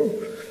secure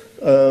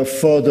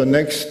for the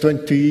next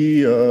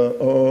 20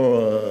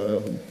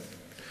 or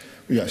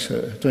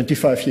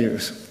 25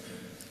 years.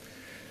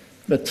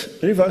 But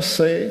Rivers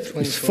said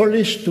it's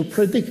foolish to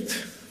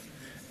predict.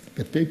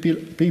 But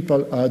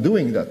people are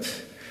doing that.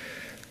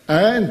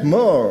 And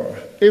more,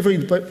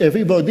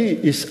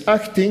 everybody is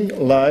acting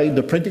like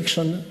the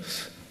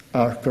predictions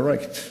are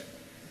correct.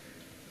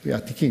 We are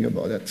thinking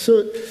about that.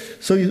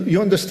 So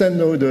you understand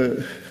now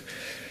the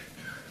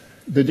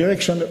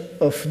direction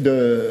of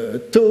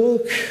the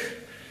talk.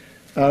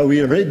 Are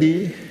we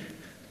ready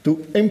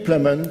to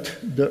implement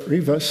the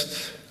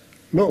reversed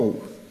law?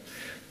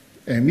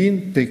 I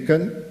mean,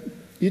 taken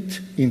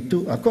it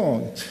into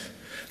account.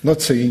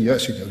 Not saying,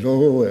 yes, it's a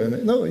law,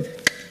 no.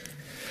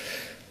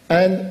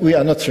 And we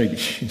are not ready,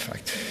 in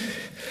fact.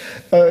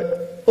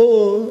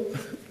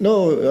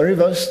 No,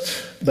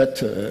 reversed,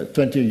 but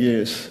 20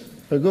 years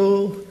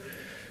ago,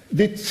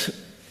 did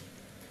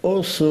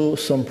also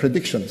some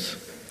predictions.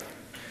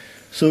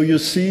 So you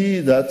see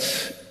that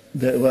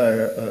there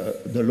were,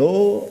 the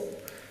law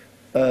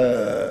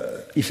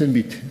is in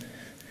bit.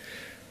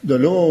 The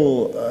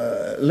low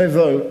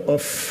level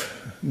of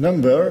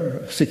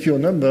number, secure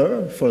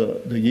number for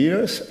the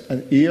years,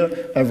 and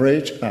here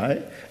average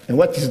high. And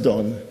what is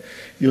done?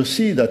 You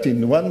see that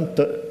in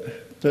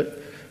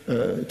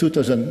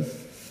 2000,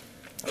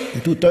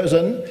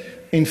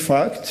 in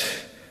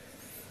fact,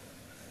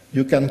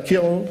 you can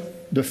kill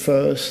the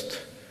first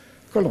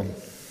column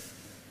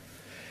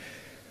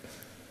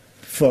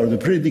for the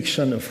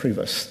prediction of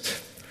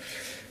reversed.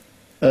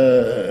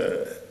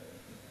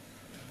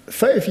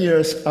 5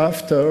 years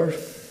after,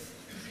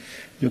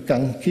 you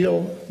can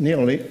kill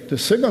nearly the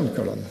second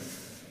column.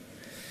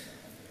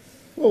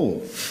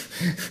 Oh,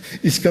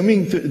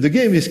 the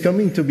game is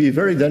coming to be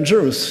very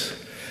dangerous.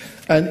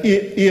 And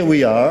here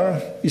we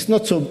are. It's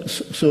not so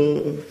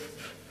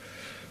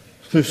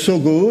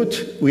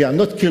good. We are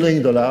not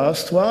killing the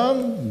last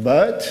one,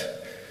 but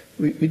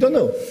we don't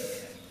know.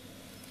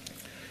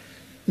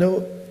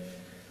 Now,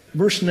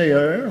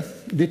 Bruchner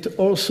did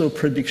also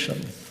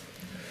prediction.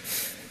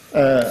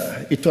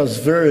 It was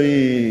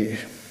very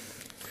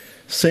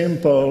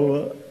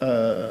simple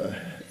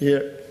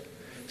here.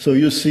 So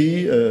you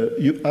see,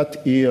 you add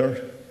here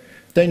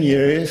 10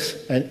 years,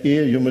 and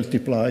here you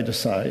multiply the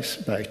size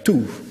by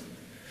 2.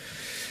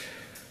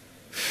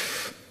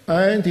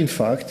 And in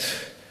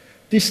fact,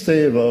 this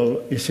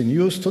table is in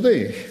use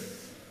today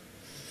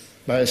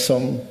by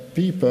some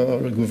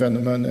people,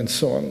 government, and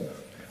so on.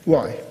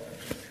 Why?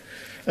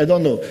 I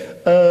don't know.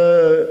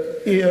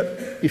 Here,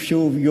 if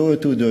you go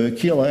to the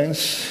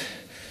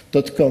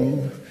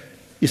keylines.com,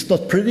 it's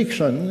not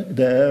prediction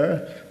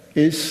there,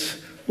 it's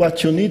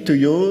what you need to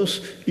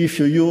use if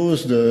you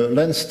use the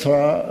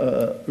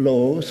Lenstra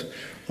laws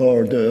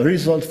or the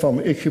result from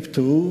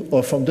Equip2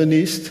 or from the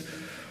NIST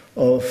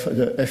of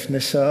the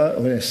FNESA,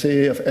 when I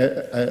say of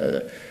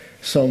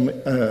some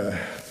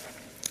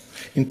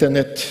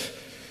internet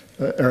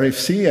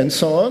RFC and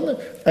so on,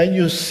 and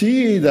you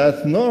see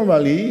that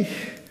normally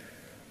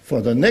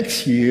for the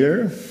next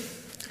year,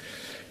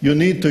 you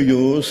need to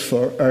use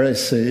for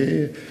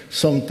RSA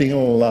something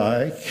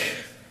like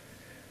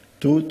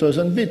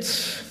 2,000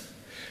 bits.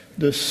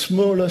 The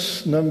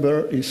smallest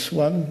number is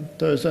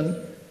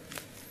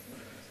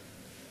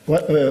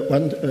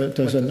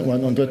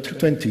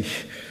 1,120.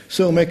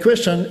 So my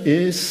question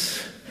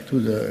is to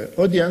the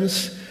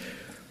audience,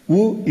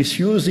 who is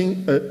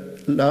using a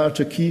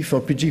larger key for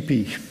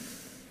PGP?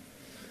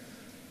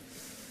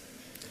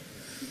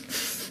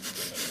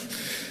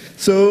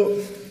 So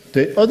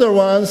the other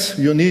ones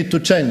you need to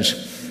change.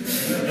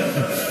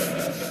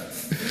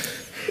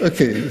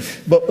 Okay,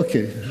 but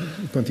okay,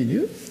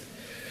 continue.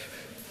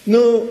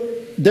 Now,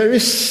 there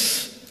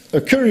is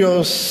a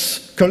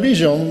curious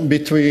collision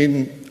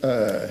between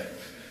the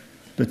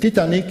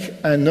Titanic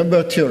and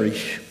number theory.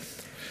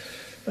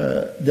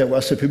 There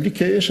was a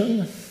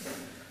publication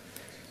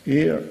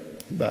here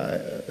by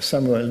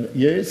Samuel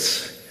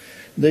Yates.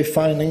 They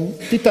finding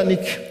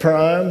Titanic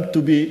prime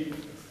to be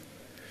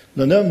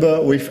the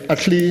number with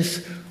at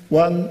least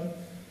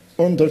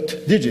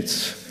 100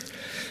 digits.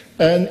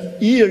 And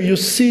here you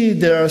see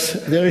there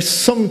is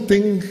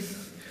something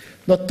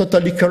not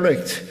totally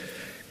correct.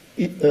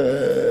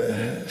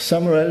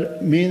 Samuel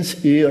means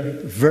here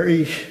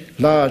very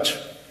large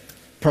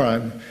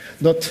prime,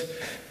 not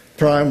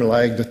prime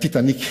like the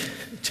Titanic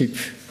ship.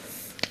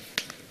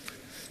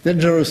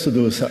 Dangerous to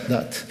do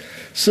that.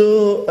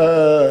 So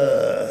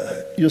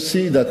you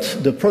see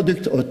that the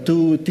product of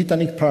 2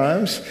 Titanic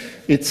primes,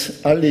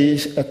 it's at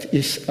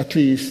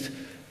least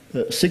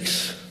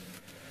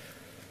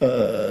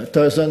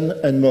 6,000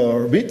 and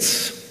more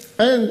bits.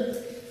 And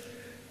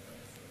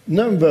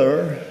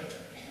number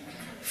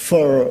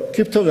for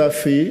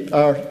cryptography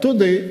are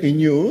today in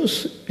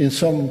use in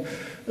some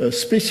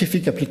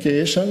specific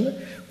application.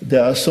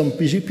 There are some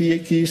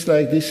PGP keys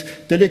like this.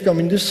 Telecom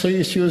industry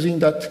is using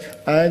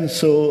that, and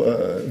so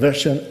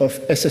version of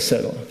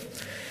SSL.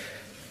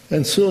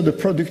 And so the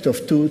product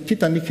of 2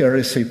 Titanic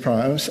RSA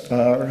primes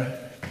are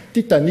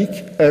Titanic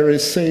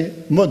RSA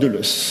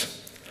modulus.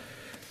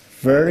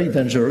 Very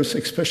dangerous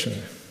expression.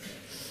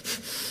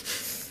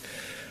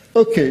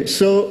 Okay,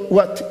 so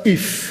what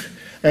if?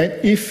 And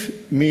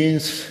if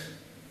means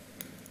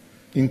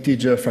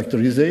integer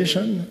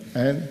factorization,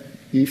 and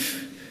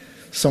if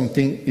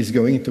something is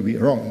going to be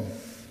wrong.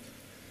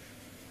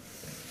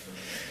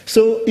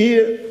 So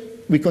here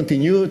we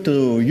continue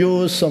to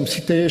use some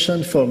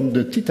citation from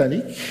the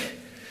Titanic.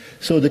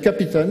 So the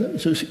captain,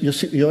 so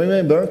you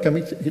remember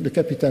the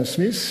Captain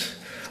Smith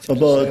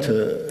about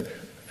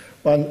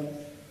one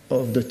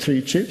of the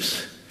 3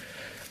 ships?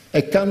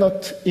 I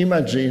cannot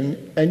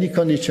imagine any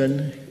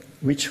condition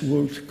which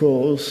would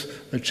cause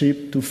a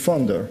ship to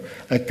founder.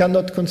 I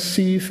cannot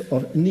conceive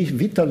of any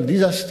vital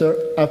disaster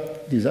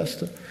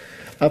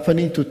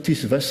happening to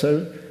this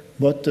vessel,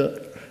 but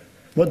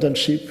modern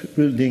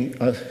shipbuilding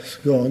has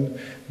gone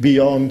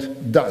beyond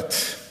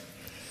that.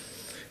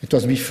 It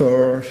was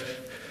before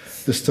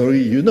the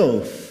story you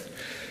know.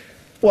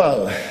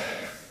 Well,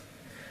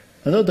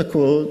 another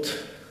quote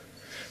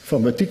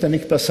from a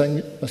Titanic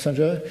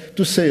passenger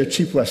to say a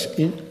ship was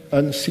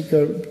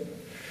unsinkable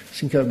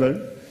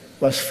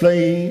was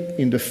flying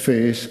in the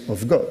face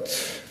of God.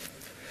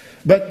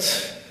 But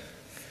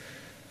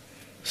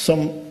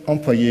some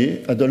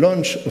employee at the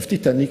launch of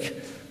Titanic,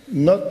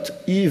 not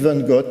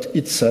even God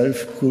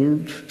itself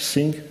could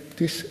sink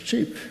this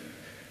ship.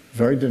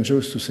 Very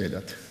dangerous to say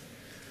that.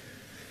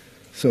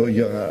 So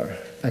you are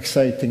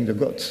exciting the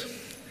gods.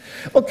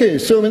 Okay,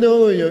 so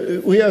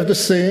we have the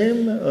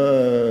same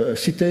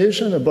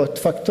citation about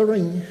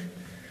factoring.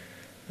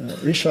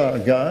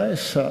 Richard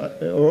Guys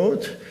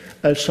wrote,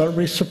 I shall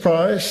be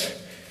surprised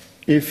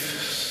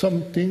if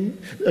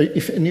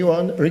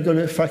anyone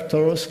regularly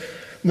factors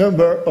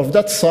number of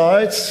that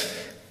size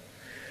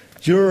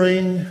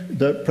during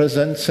the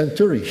present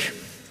century.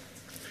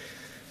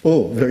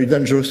 Oh, very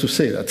dangerous to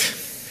say that.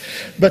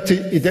 But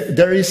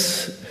there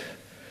is,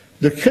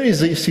 the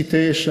crazy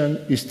citation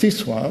is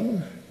this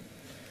one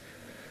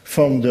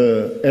from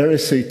the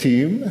RSA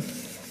team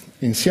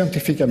in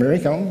Scientific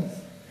American.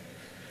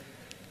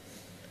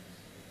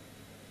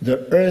 The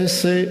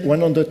RSA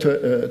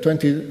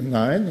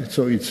 129,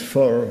 so it's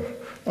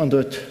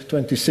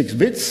 426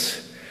 bits,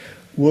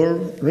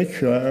 will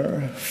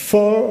require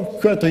 4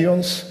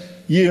 quadrillions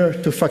years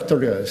to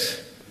factorize.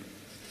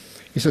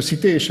 It's a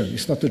citation,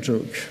 it's not a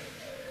joke.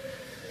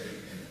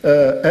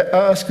 I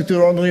asked to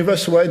Ron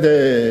Rivers why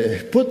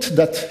they put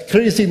that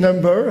crazy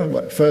number.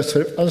 Well, first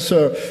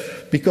answer,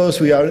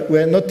 because we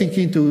are not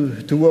thinking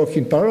to work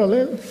in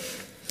parallel.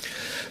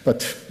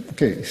 But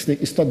okay,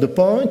 it's not the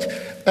point.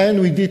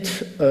 And we did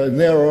an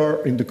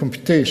error in the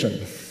computation.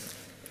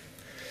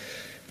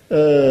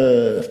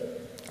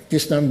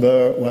 This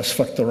number was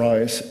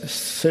factorized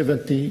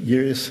 70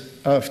 years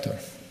after.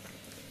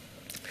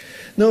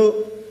 Now,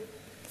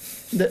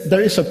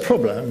 there is a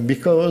problem,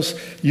 because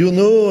you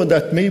know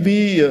that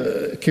maybe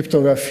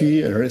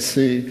cryptography,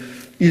 RSA,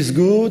 is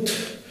good,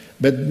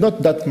 but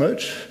not that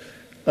much,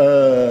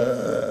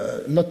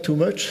 not too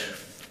much.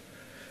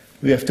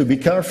 We have to be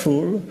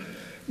careful.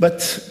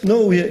 But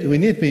no, we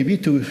need maybe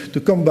to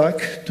come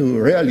back to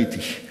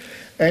reality.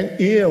 And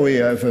here we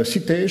have a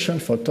citation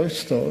for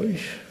Tolstoy.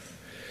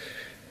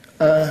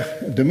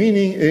 The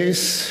meaning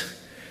is,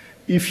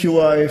 if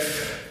you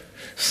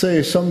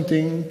say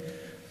something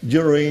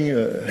during,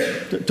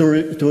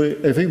 to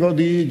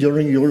everybody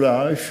during your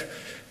life,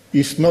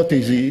 it's not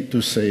easy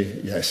to say,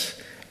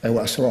 yes, I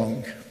was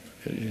wrong.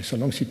 It's a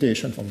long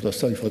citation from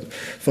Tolstoy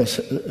for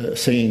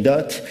saying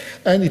that,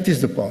 and it is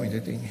the point, I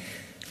think.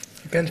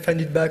 You can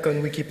find it back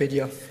on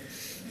Wikipedia.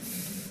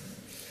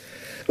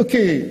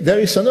 Okay, there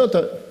is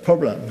another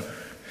problem,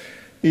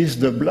 is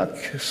the black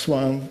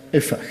swan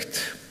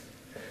effect.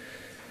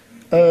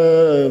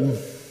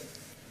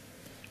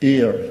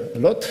 Here a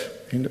lot,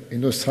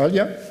 in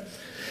Australia.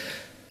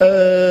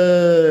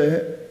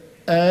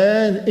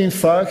 And in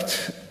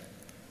fact,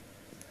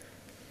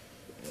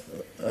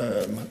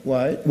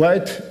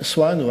 white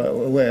swan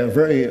were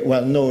very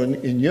well known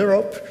in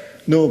Europe,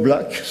 no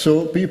black,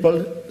 so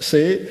people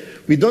say,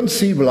 we don't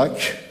see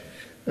black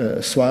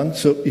swan,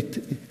 so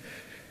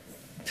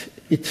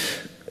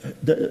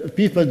the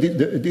people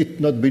did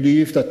not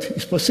believe that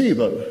it's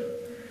possible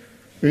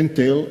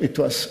until it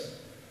was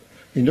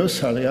in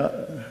Australia,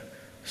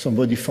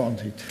 somebody found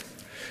it.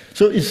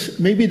 So it's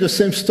maybe the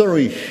same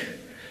story.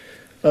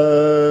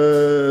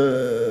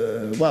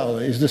 Well,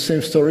 it's the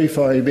same story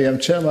for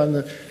IBM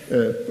chairman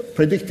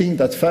predicting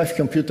that 5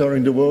 computers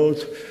in the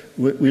world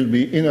will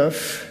be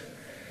enough.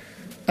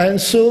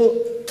 And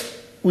so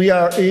we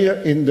are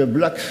here in the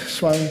black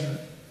swan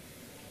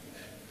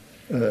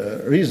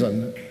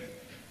reason.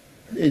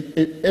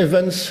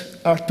 Events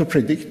are to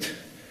predict.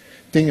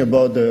 Think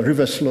about the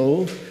reverse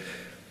law,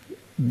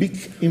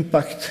 big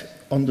impact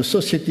on the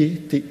society,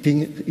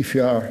 think if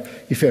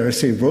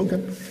RSA is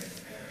broken.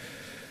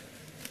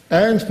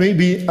 And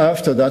maybe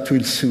after that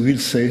we'll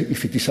say,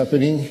 if it is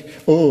happening,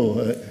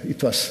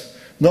 it was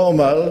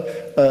normal.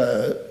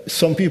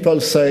 Some people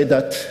say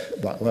that,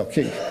 well,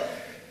 okay.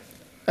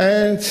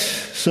 And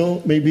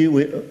so maybe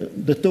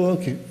the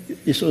talk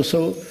is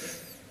also,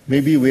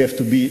 maybe we have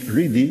to be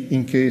ready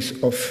in case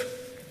of.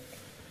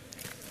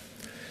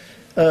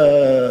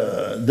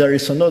 There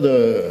is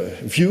another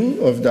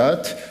view of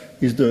that,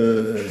 is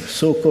the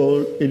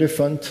so-called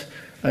elephant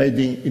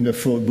hiding in a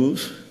phone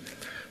booth.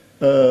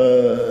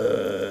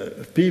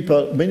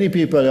 Many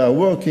people are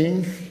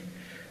working,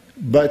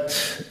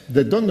 but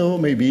they don't know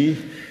maybe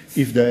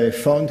if they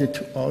found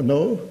it or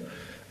no.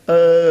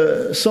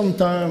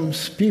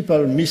 Sometimes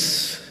people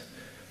miss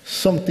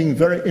something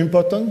very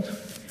important.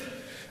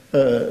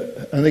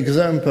 An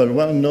example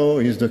well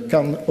known is the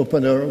can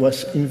opener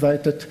was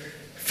invented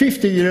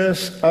 50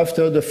 years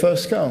after the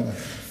first can.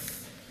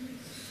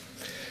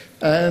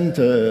 And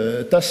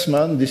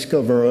Tasman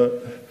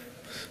discovered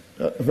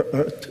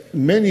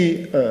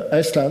many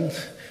Iceland,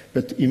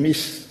 but he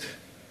missed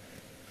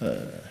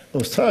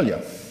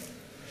Australia.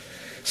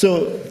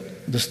 So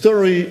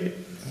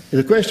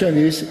the question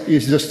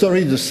is the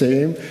story the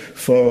same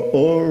for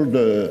all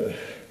the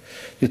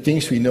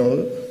things we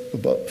know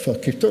about for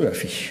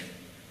cryptography?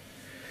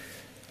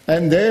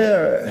 And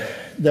there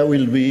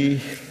will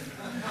be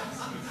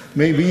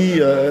maybe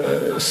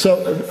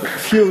so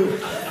few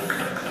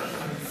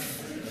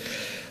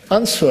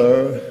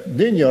answer.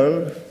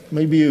 Daniel,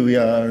 maybe we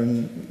are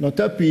not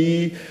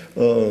happy,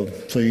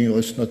 saying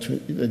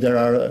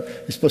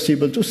it's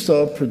possible to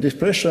stop,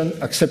 depression,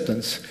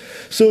 acceptance.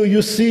 So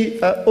you see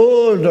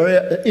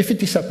if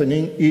it is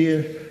happening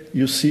here,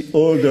 you see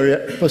all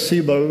the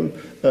possible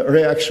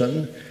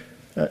reaction.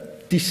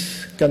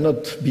 This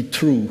cannot be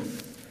true.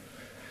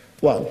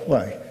 Well,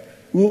 why?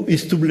 Who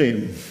is to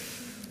blame?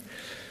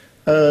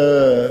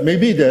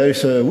 Maybe there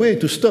is a way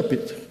to stop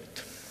it.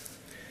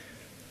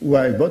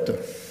 Why bother?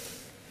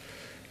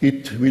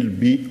 It will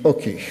be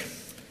okay.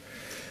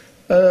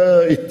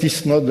 It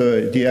is not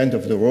the end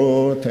of the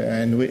world,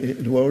 and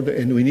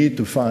we need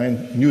to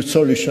find new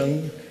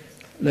solution.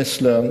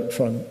 Let's learn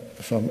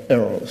from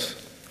errors.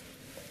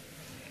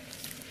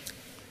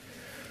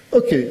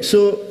 Okay,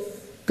 so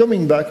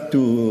coming back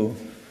to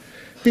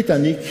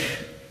Titanic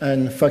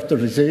and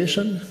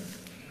factorization,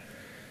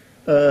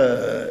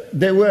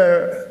 there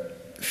were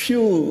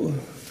few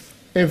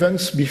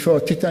events before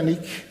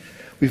Titanic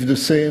with the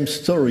same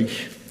story.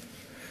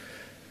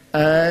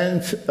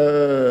 And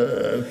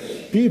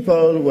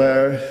people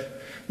were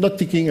not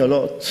thinking a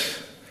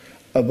lot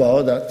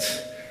about that.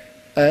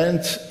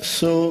 And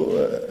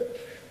so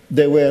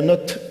they were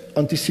not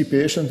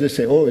anticipation. They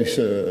say, oh, it's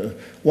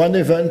one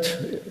event,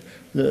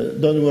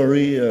 don't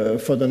worry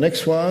for the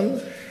next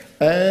one.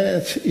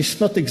 And it's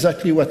not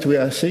exactly what we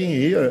are saying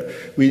here.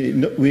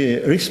 We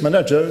risk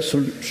managers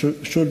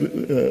should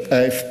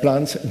have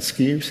plans and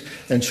schemes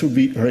and should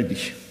be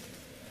ready.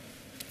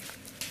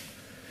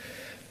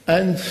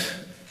 And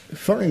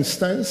for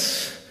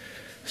instance,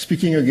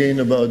 speaking again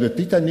about the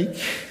Titanic,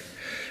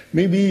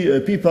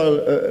 maybe people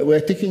were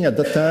thinking at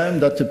the time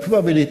that the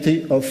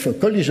probability of a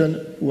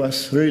collision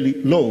was really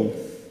low.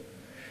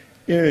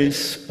 Here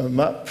is a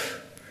map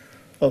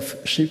of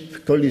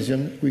ship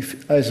collision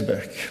with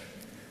iceberg.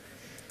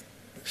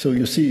 So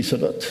you see it's a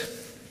lot.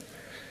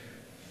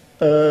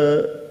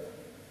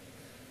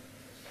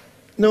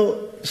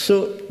 No,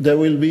 so there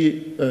will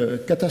be a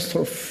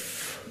catastrophic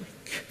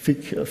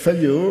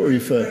failure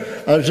if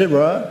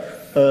algebra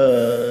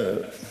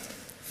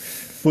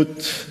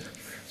put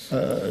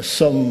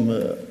some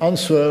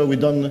answer we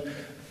don't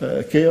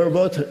care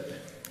about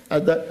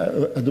at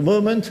the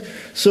moment.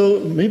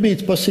 So maybe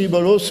it's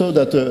possible also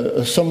that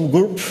some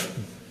group,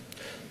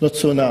 not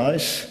so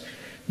nice,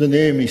 the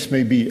name is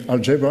maybe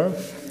algebra,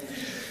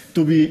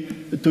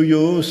 to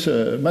use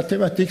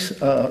mathematics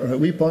as a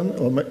weapon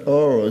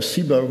or a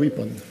cyber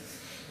weapon.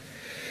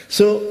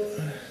 So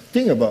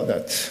think about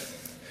that.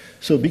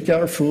 So be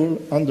careful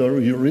under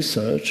your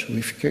research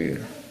with care.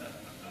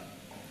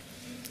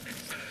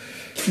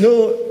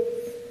 No,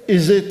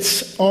 is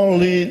it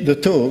only the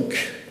talk?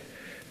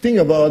 Think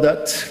about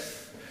that.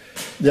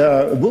 There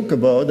are a book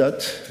about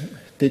that.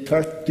 They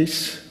track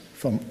this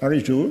from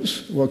Harry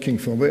Jules, working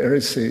for the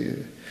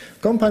RSA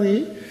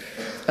company.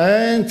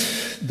 And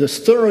the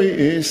story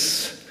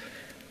is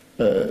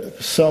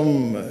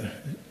some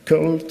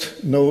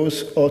cult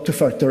knows how to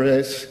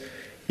factorize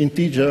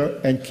integer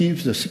and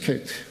keeps the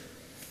secret.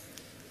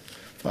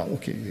 Well,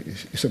 okay,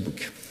 it's a book.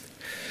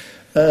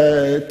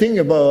 Think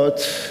about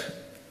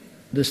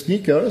the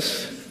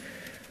sneakers.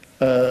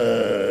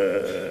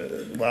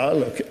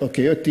 Well,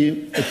 okay, a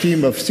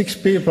team of 6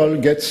 people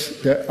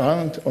gets their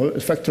hand on a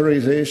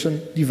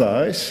factorization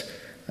device.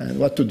 And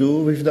what to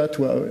do with that?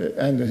 Well,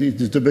 and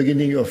it's the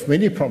beginning of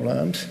many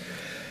problems.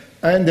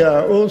 And there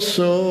are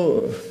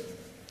also,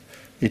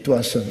 it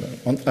was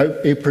on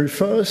April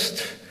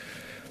 1st,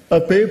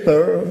 a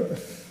paper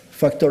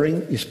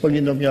factoring is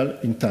polynomial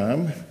in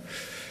time.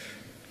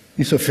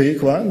 It's a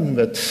fake one,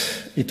 but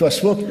it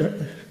was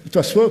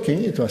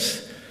working. It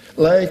was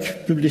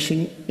like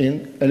publishing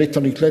in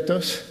electronic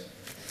letters.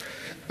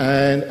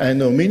 And I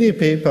know many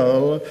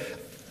people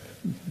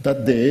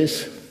that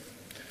days,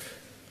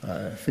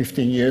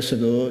 15 years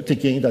ago,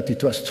 thinking that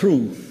it was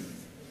true.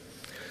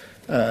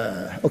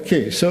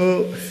 Okay,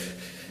 so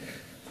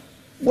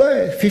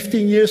why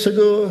 15 years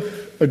ago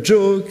a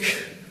joke,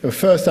 a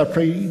 1st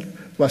April,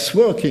 was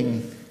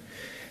working?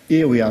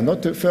 Here we are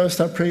not the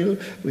 1st April,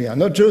 we are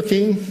not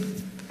joking.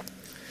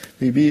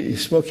 Maybe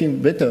it's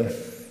working better.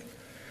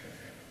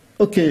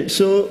 Okay,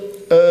 so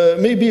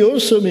maybe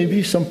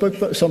some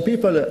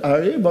people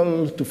are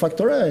able to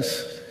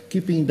factorize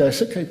keeping their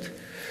secret.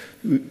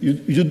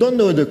 You don't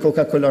know the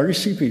Coca-Cola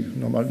recipe,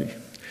 normally,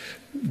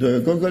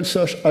 the Google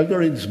search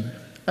algorithm,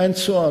 and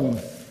so on.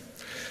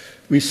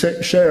 We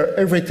share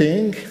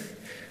everything,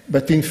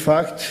 but in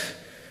fact,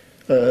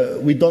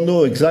 we don't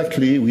know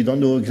exactly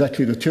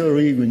the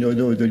theory, we don't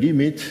know the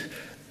limit,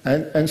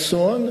 and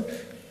so on.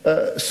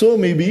 So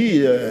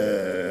maybe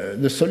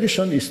the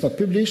solution is not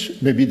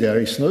published, maybe there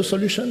is no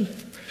solution,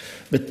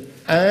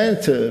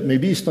 and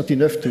maybe it's not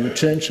enough to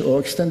change or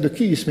extend the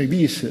keys,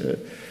 maybe it's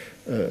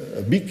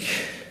a big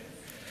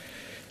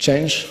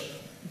change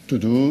to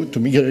do, to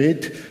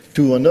migrate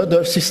to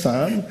another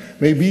system.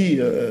 Maybe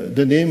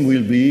the name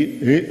will be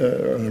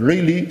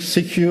really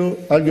secure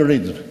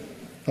algorithm.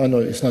 Oh no,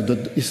 it's not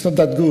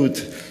that good,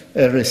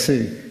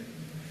 RSA.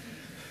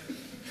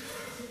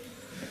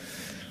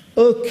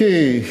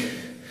 Okay,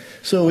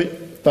 so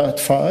part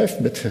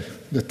 5, but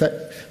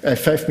I have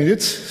 5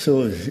 minutes,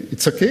 so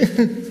it's okay.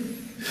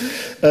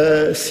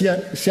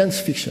 Science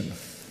fiction.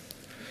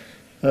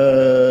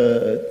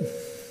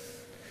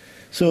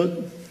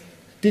 So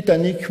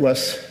Titanic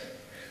was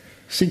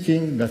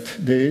thinking that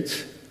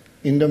dates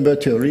in number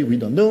theory we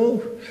don't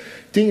know.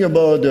 Think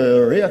about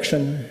the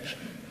reaction,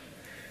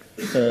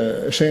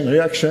 chain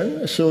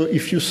reaction. So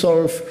if you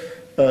solve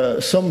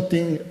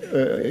something,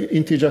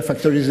 integer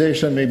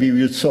factorization, maybe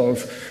we would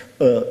solve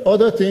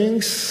other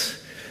things.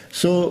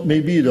 So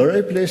maybe the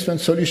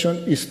replacement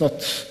solution is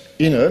not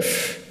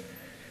enough.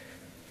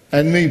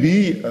 And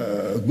maybe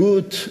a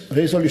good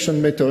resolution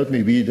method,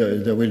 maybe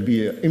there will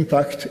be an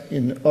impact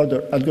in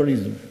other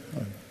algorithms.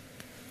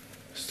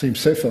 Stream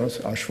ciphers,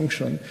 hash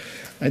function,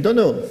 I don't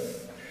know.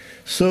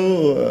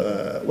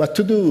 So what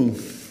to do?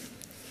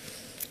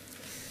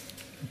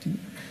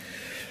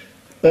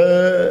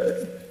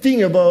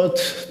 Think about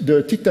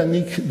the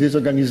Titanic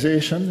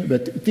disorganization,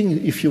 but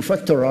think if you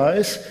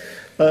factorize,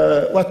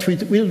 what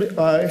will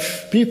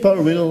have,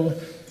 people will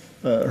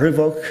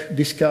revoke,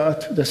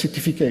 discard the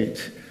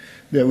certificate.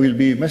 There will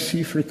be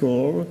massive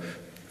recall,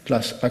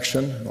 class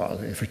action, well,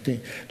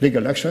 everything,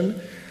 legal action.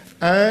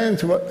 And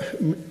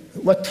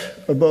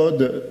what about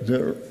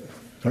the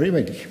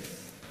remedy?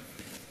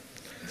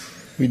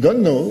 We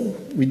don't know.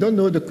 We don't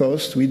know the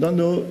cost. We don't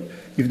know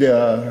if there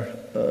are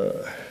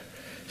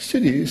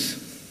studies.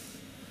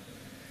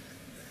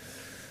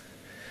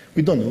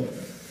 We don't know.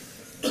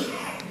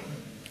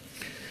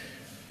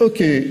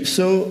 Okay,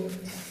 so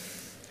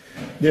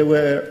there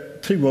were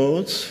 3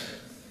 modes.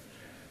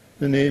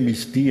 The name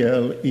is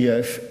DL,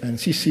 EF, and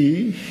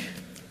CC.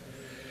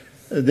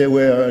 There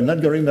were an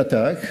algorithm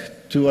attack,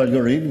 2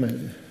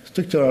 algorithms,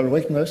 structural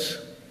weakness,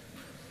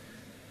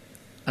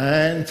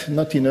 and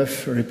not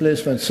enough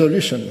replacement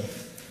solution.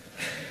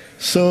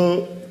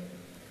 So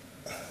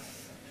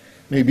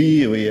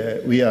maybe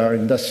we are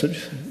in that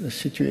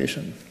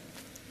situation.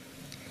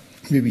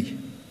 Maybe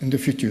in the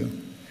future.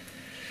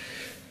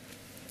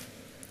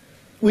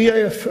 We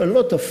have a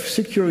lot of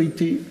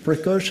security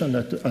precaution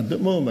at the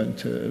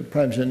moment,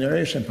 prime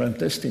generation, prime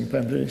testing,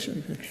 prime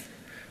generation,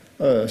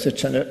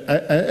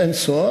 and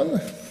so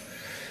on.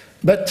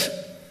 But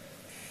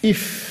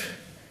if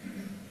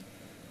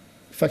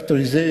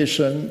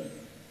factorization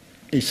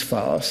is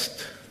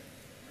fast,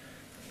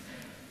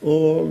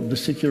 all the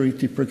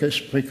security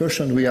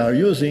precaution we are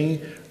using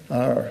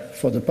are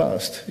for the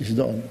past, is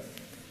done.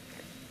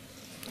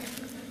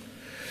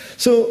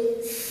 So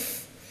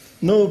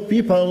now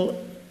people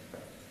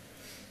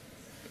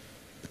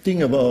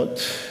think about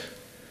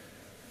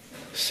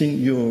seeing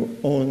your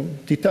own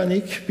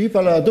Titanic.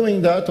 People are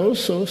doing that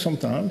also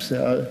sometimes. They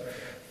are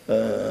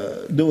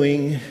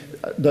doing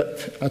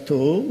that at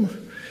home.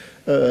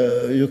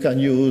 You can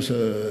use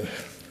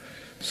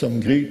some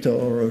grid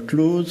or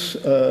clues,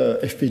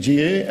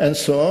 FPGA, and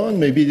so on.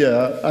 Maybe there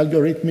are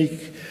algorithmic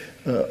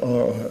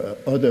or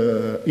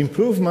other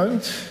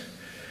improvements.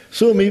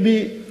 So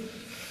maybe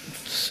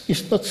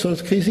it's not so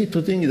crazy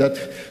to think that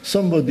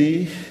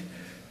somebody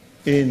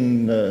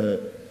in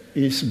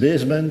his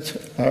basement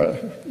are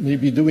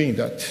maybe doing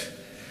that.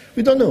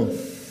 We don't know.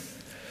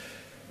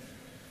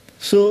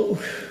 So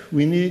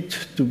we need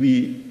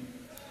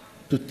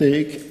to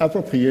take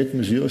appropriate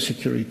measures of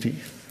security.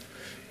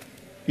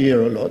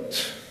 Here a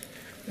lot.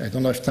 I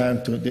don't have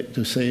time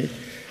to say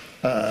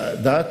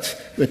that,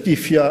 but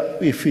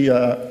if we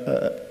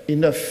are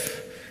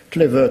enough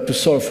clever to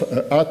solve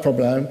a hard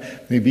problem,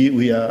 maybe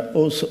we are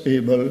also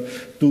able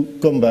to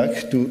come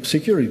back to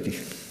security.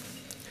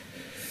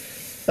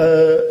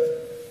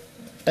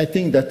 I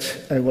think that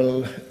I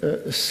will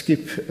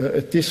skip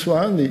this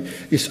one.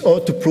 It's how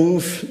to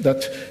prove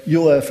that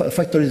you have a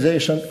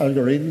factorization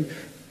algorithm,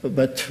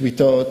 but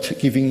without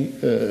giving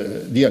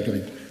the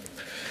algorithm.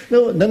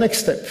 Now, the next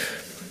step.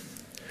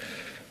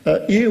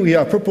 Here we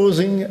are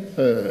proposing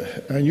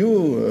a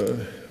new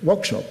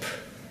workshop.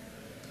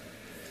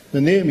 The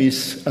name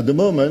is, at the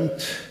moment,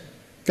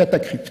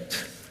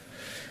 Catacrypt.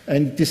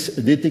 And it is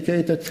a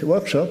dedicated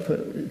workshop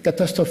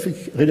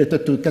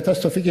related to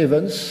catastrophic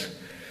events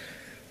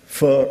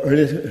for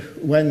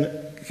when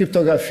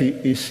cryptography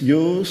is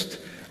used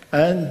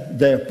and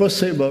their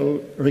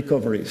possible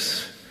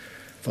recoveries.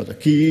 for the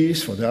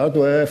keys, for the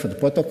hardware, for the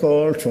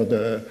protocol, for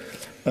the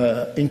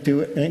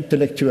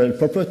intellectual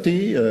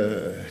property,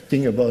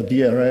 thing about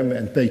DRM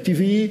and pay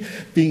TV,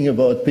 thing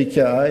about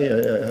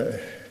PKI,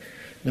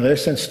 the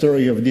recent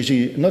story of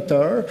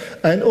DigiNotar,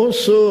 and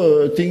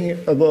also thing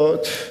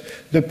about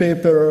the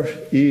paper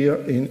here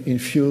in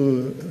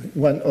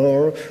 1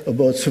 hour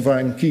about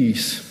sovereign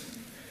keys.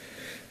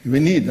 We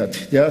need that.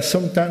 There are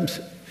sometimes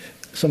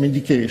some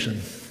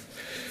indication.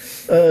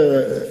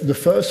 The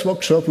first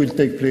workshop will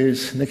take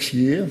place next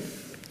year,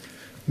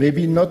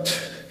 maybe not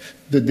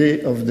the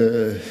day of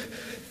the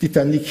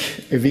Titanic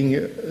having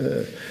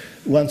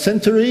 1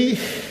 century.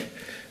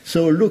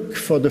 So look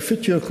for the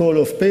future call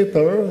of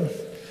paper.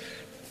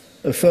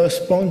 A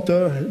first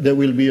pointer, there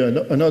will be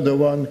another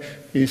one,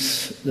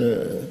 is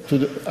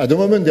at the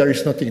moment there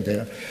is nothing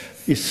there.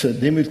 It's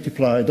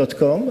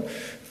demultiply.com.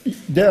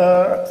 There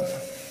are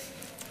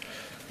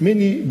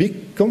many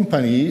big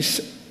companies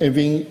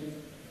having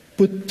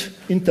put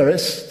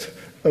interest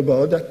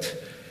about that.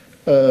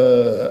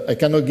 I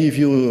cannot give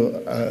you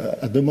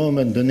at the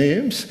moment the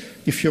names.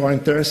 If you are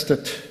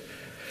interested,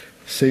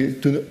 say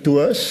to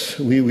us.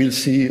 We will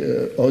see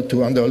how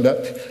to handle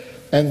that.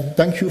 And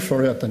thank you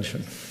for your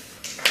attention.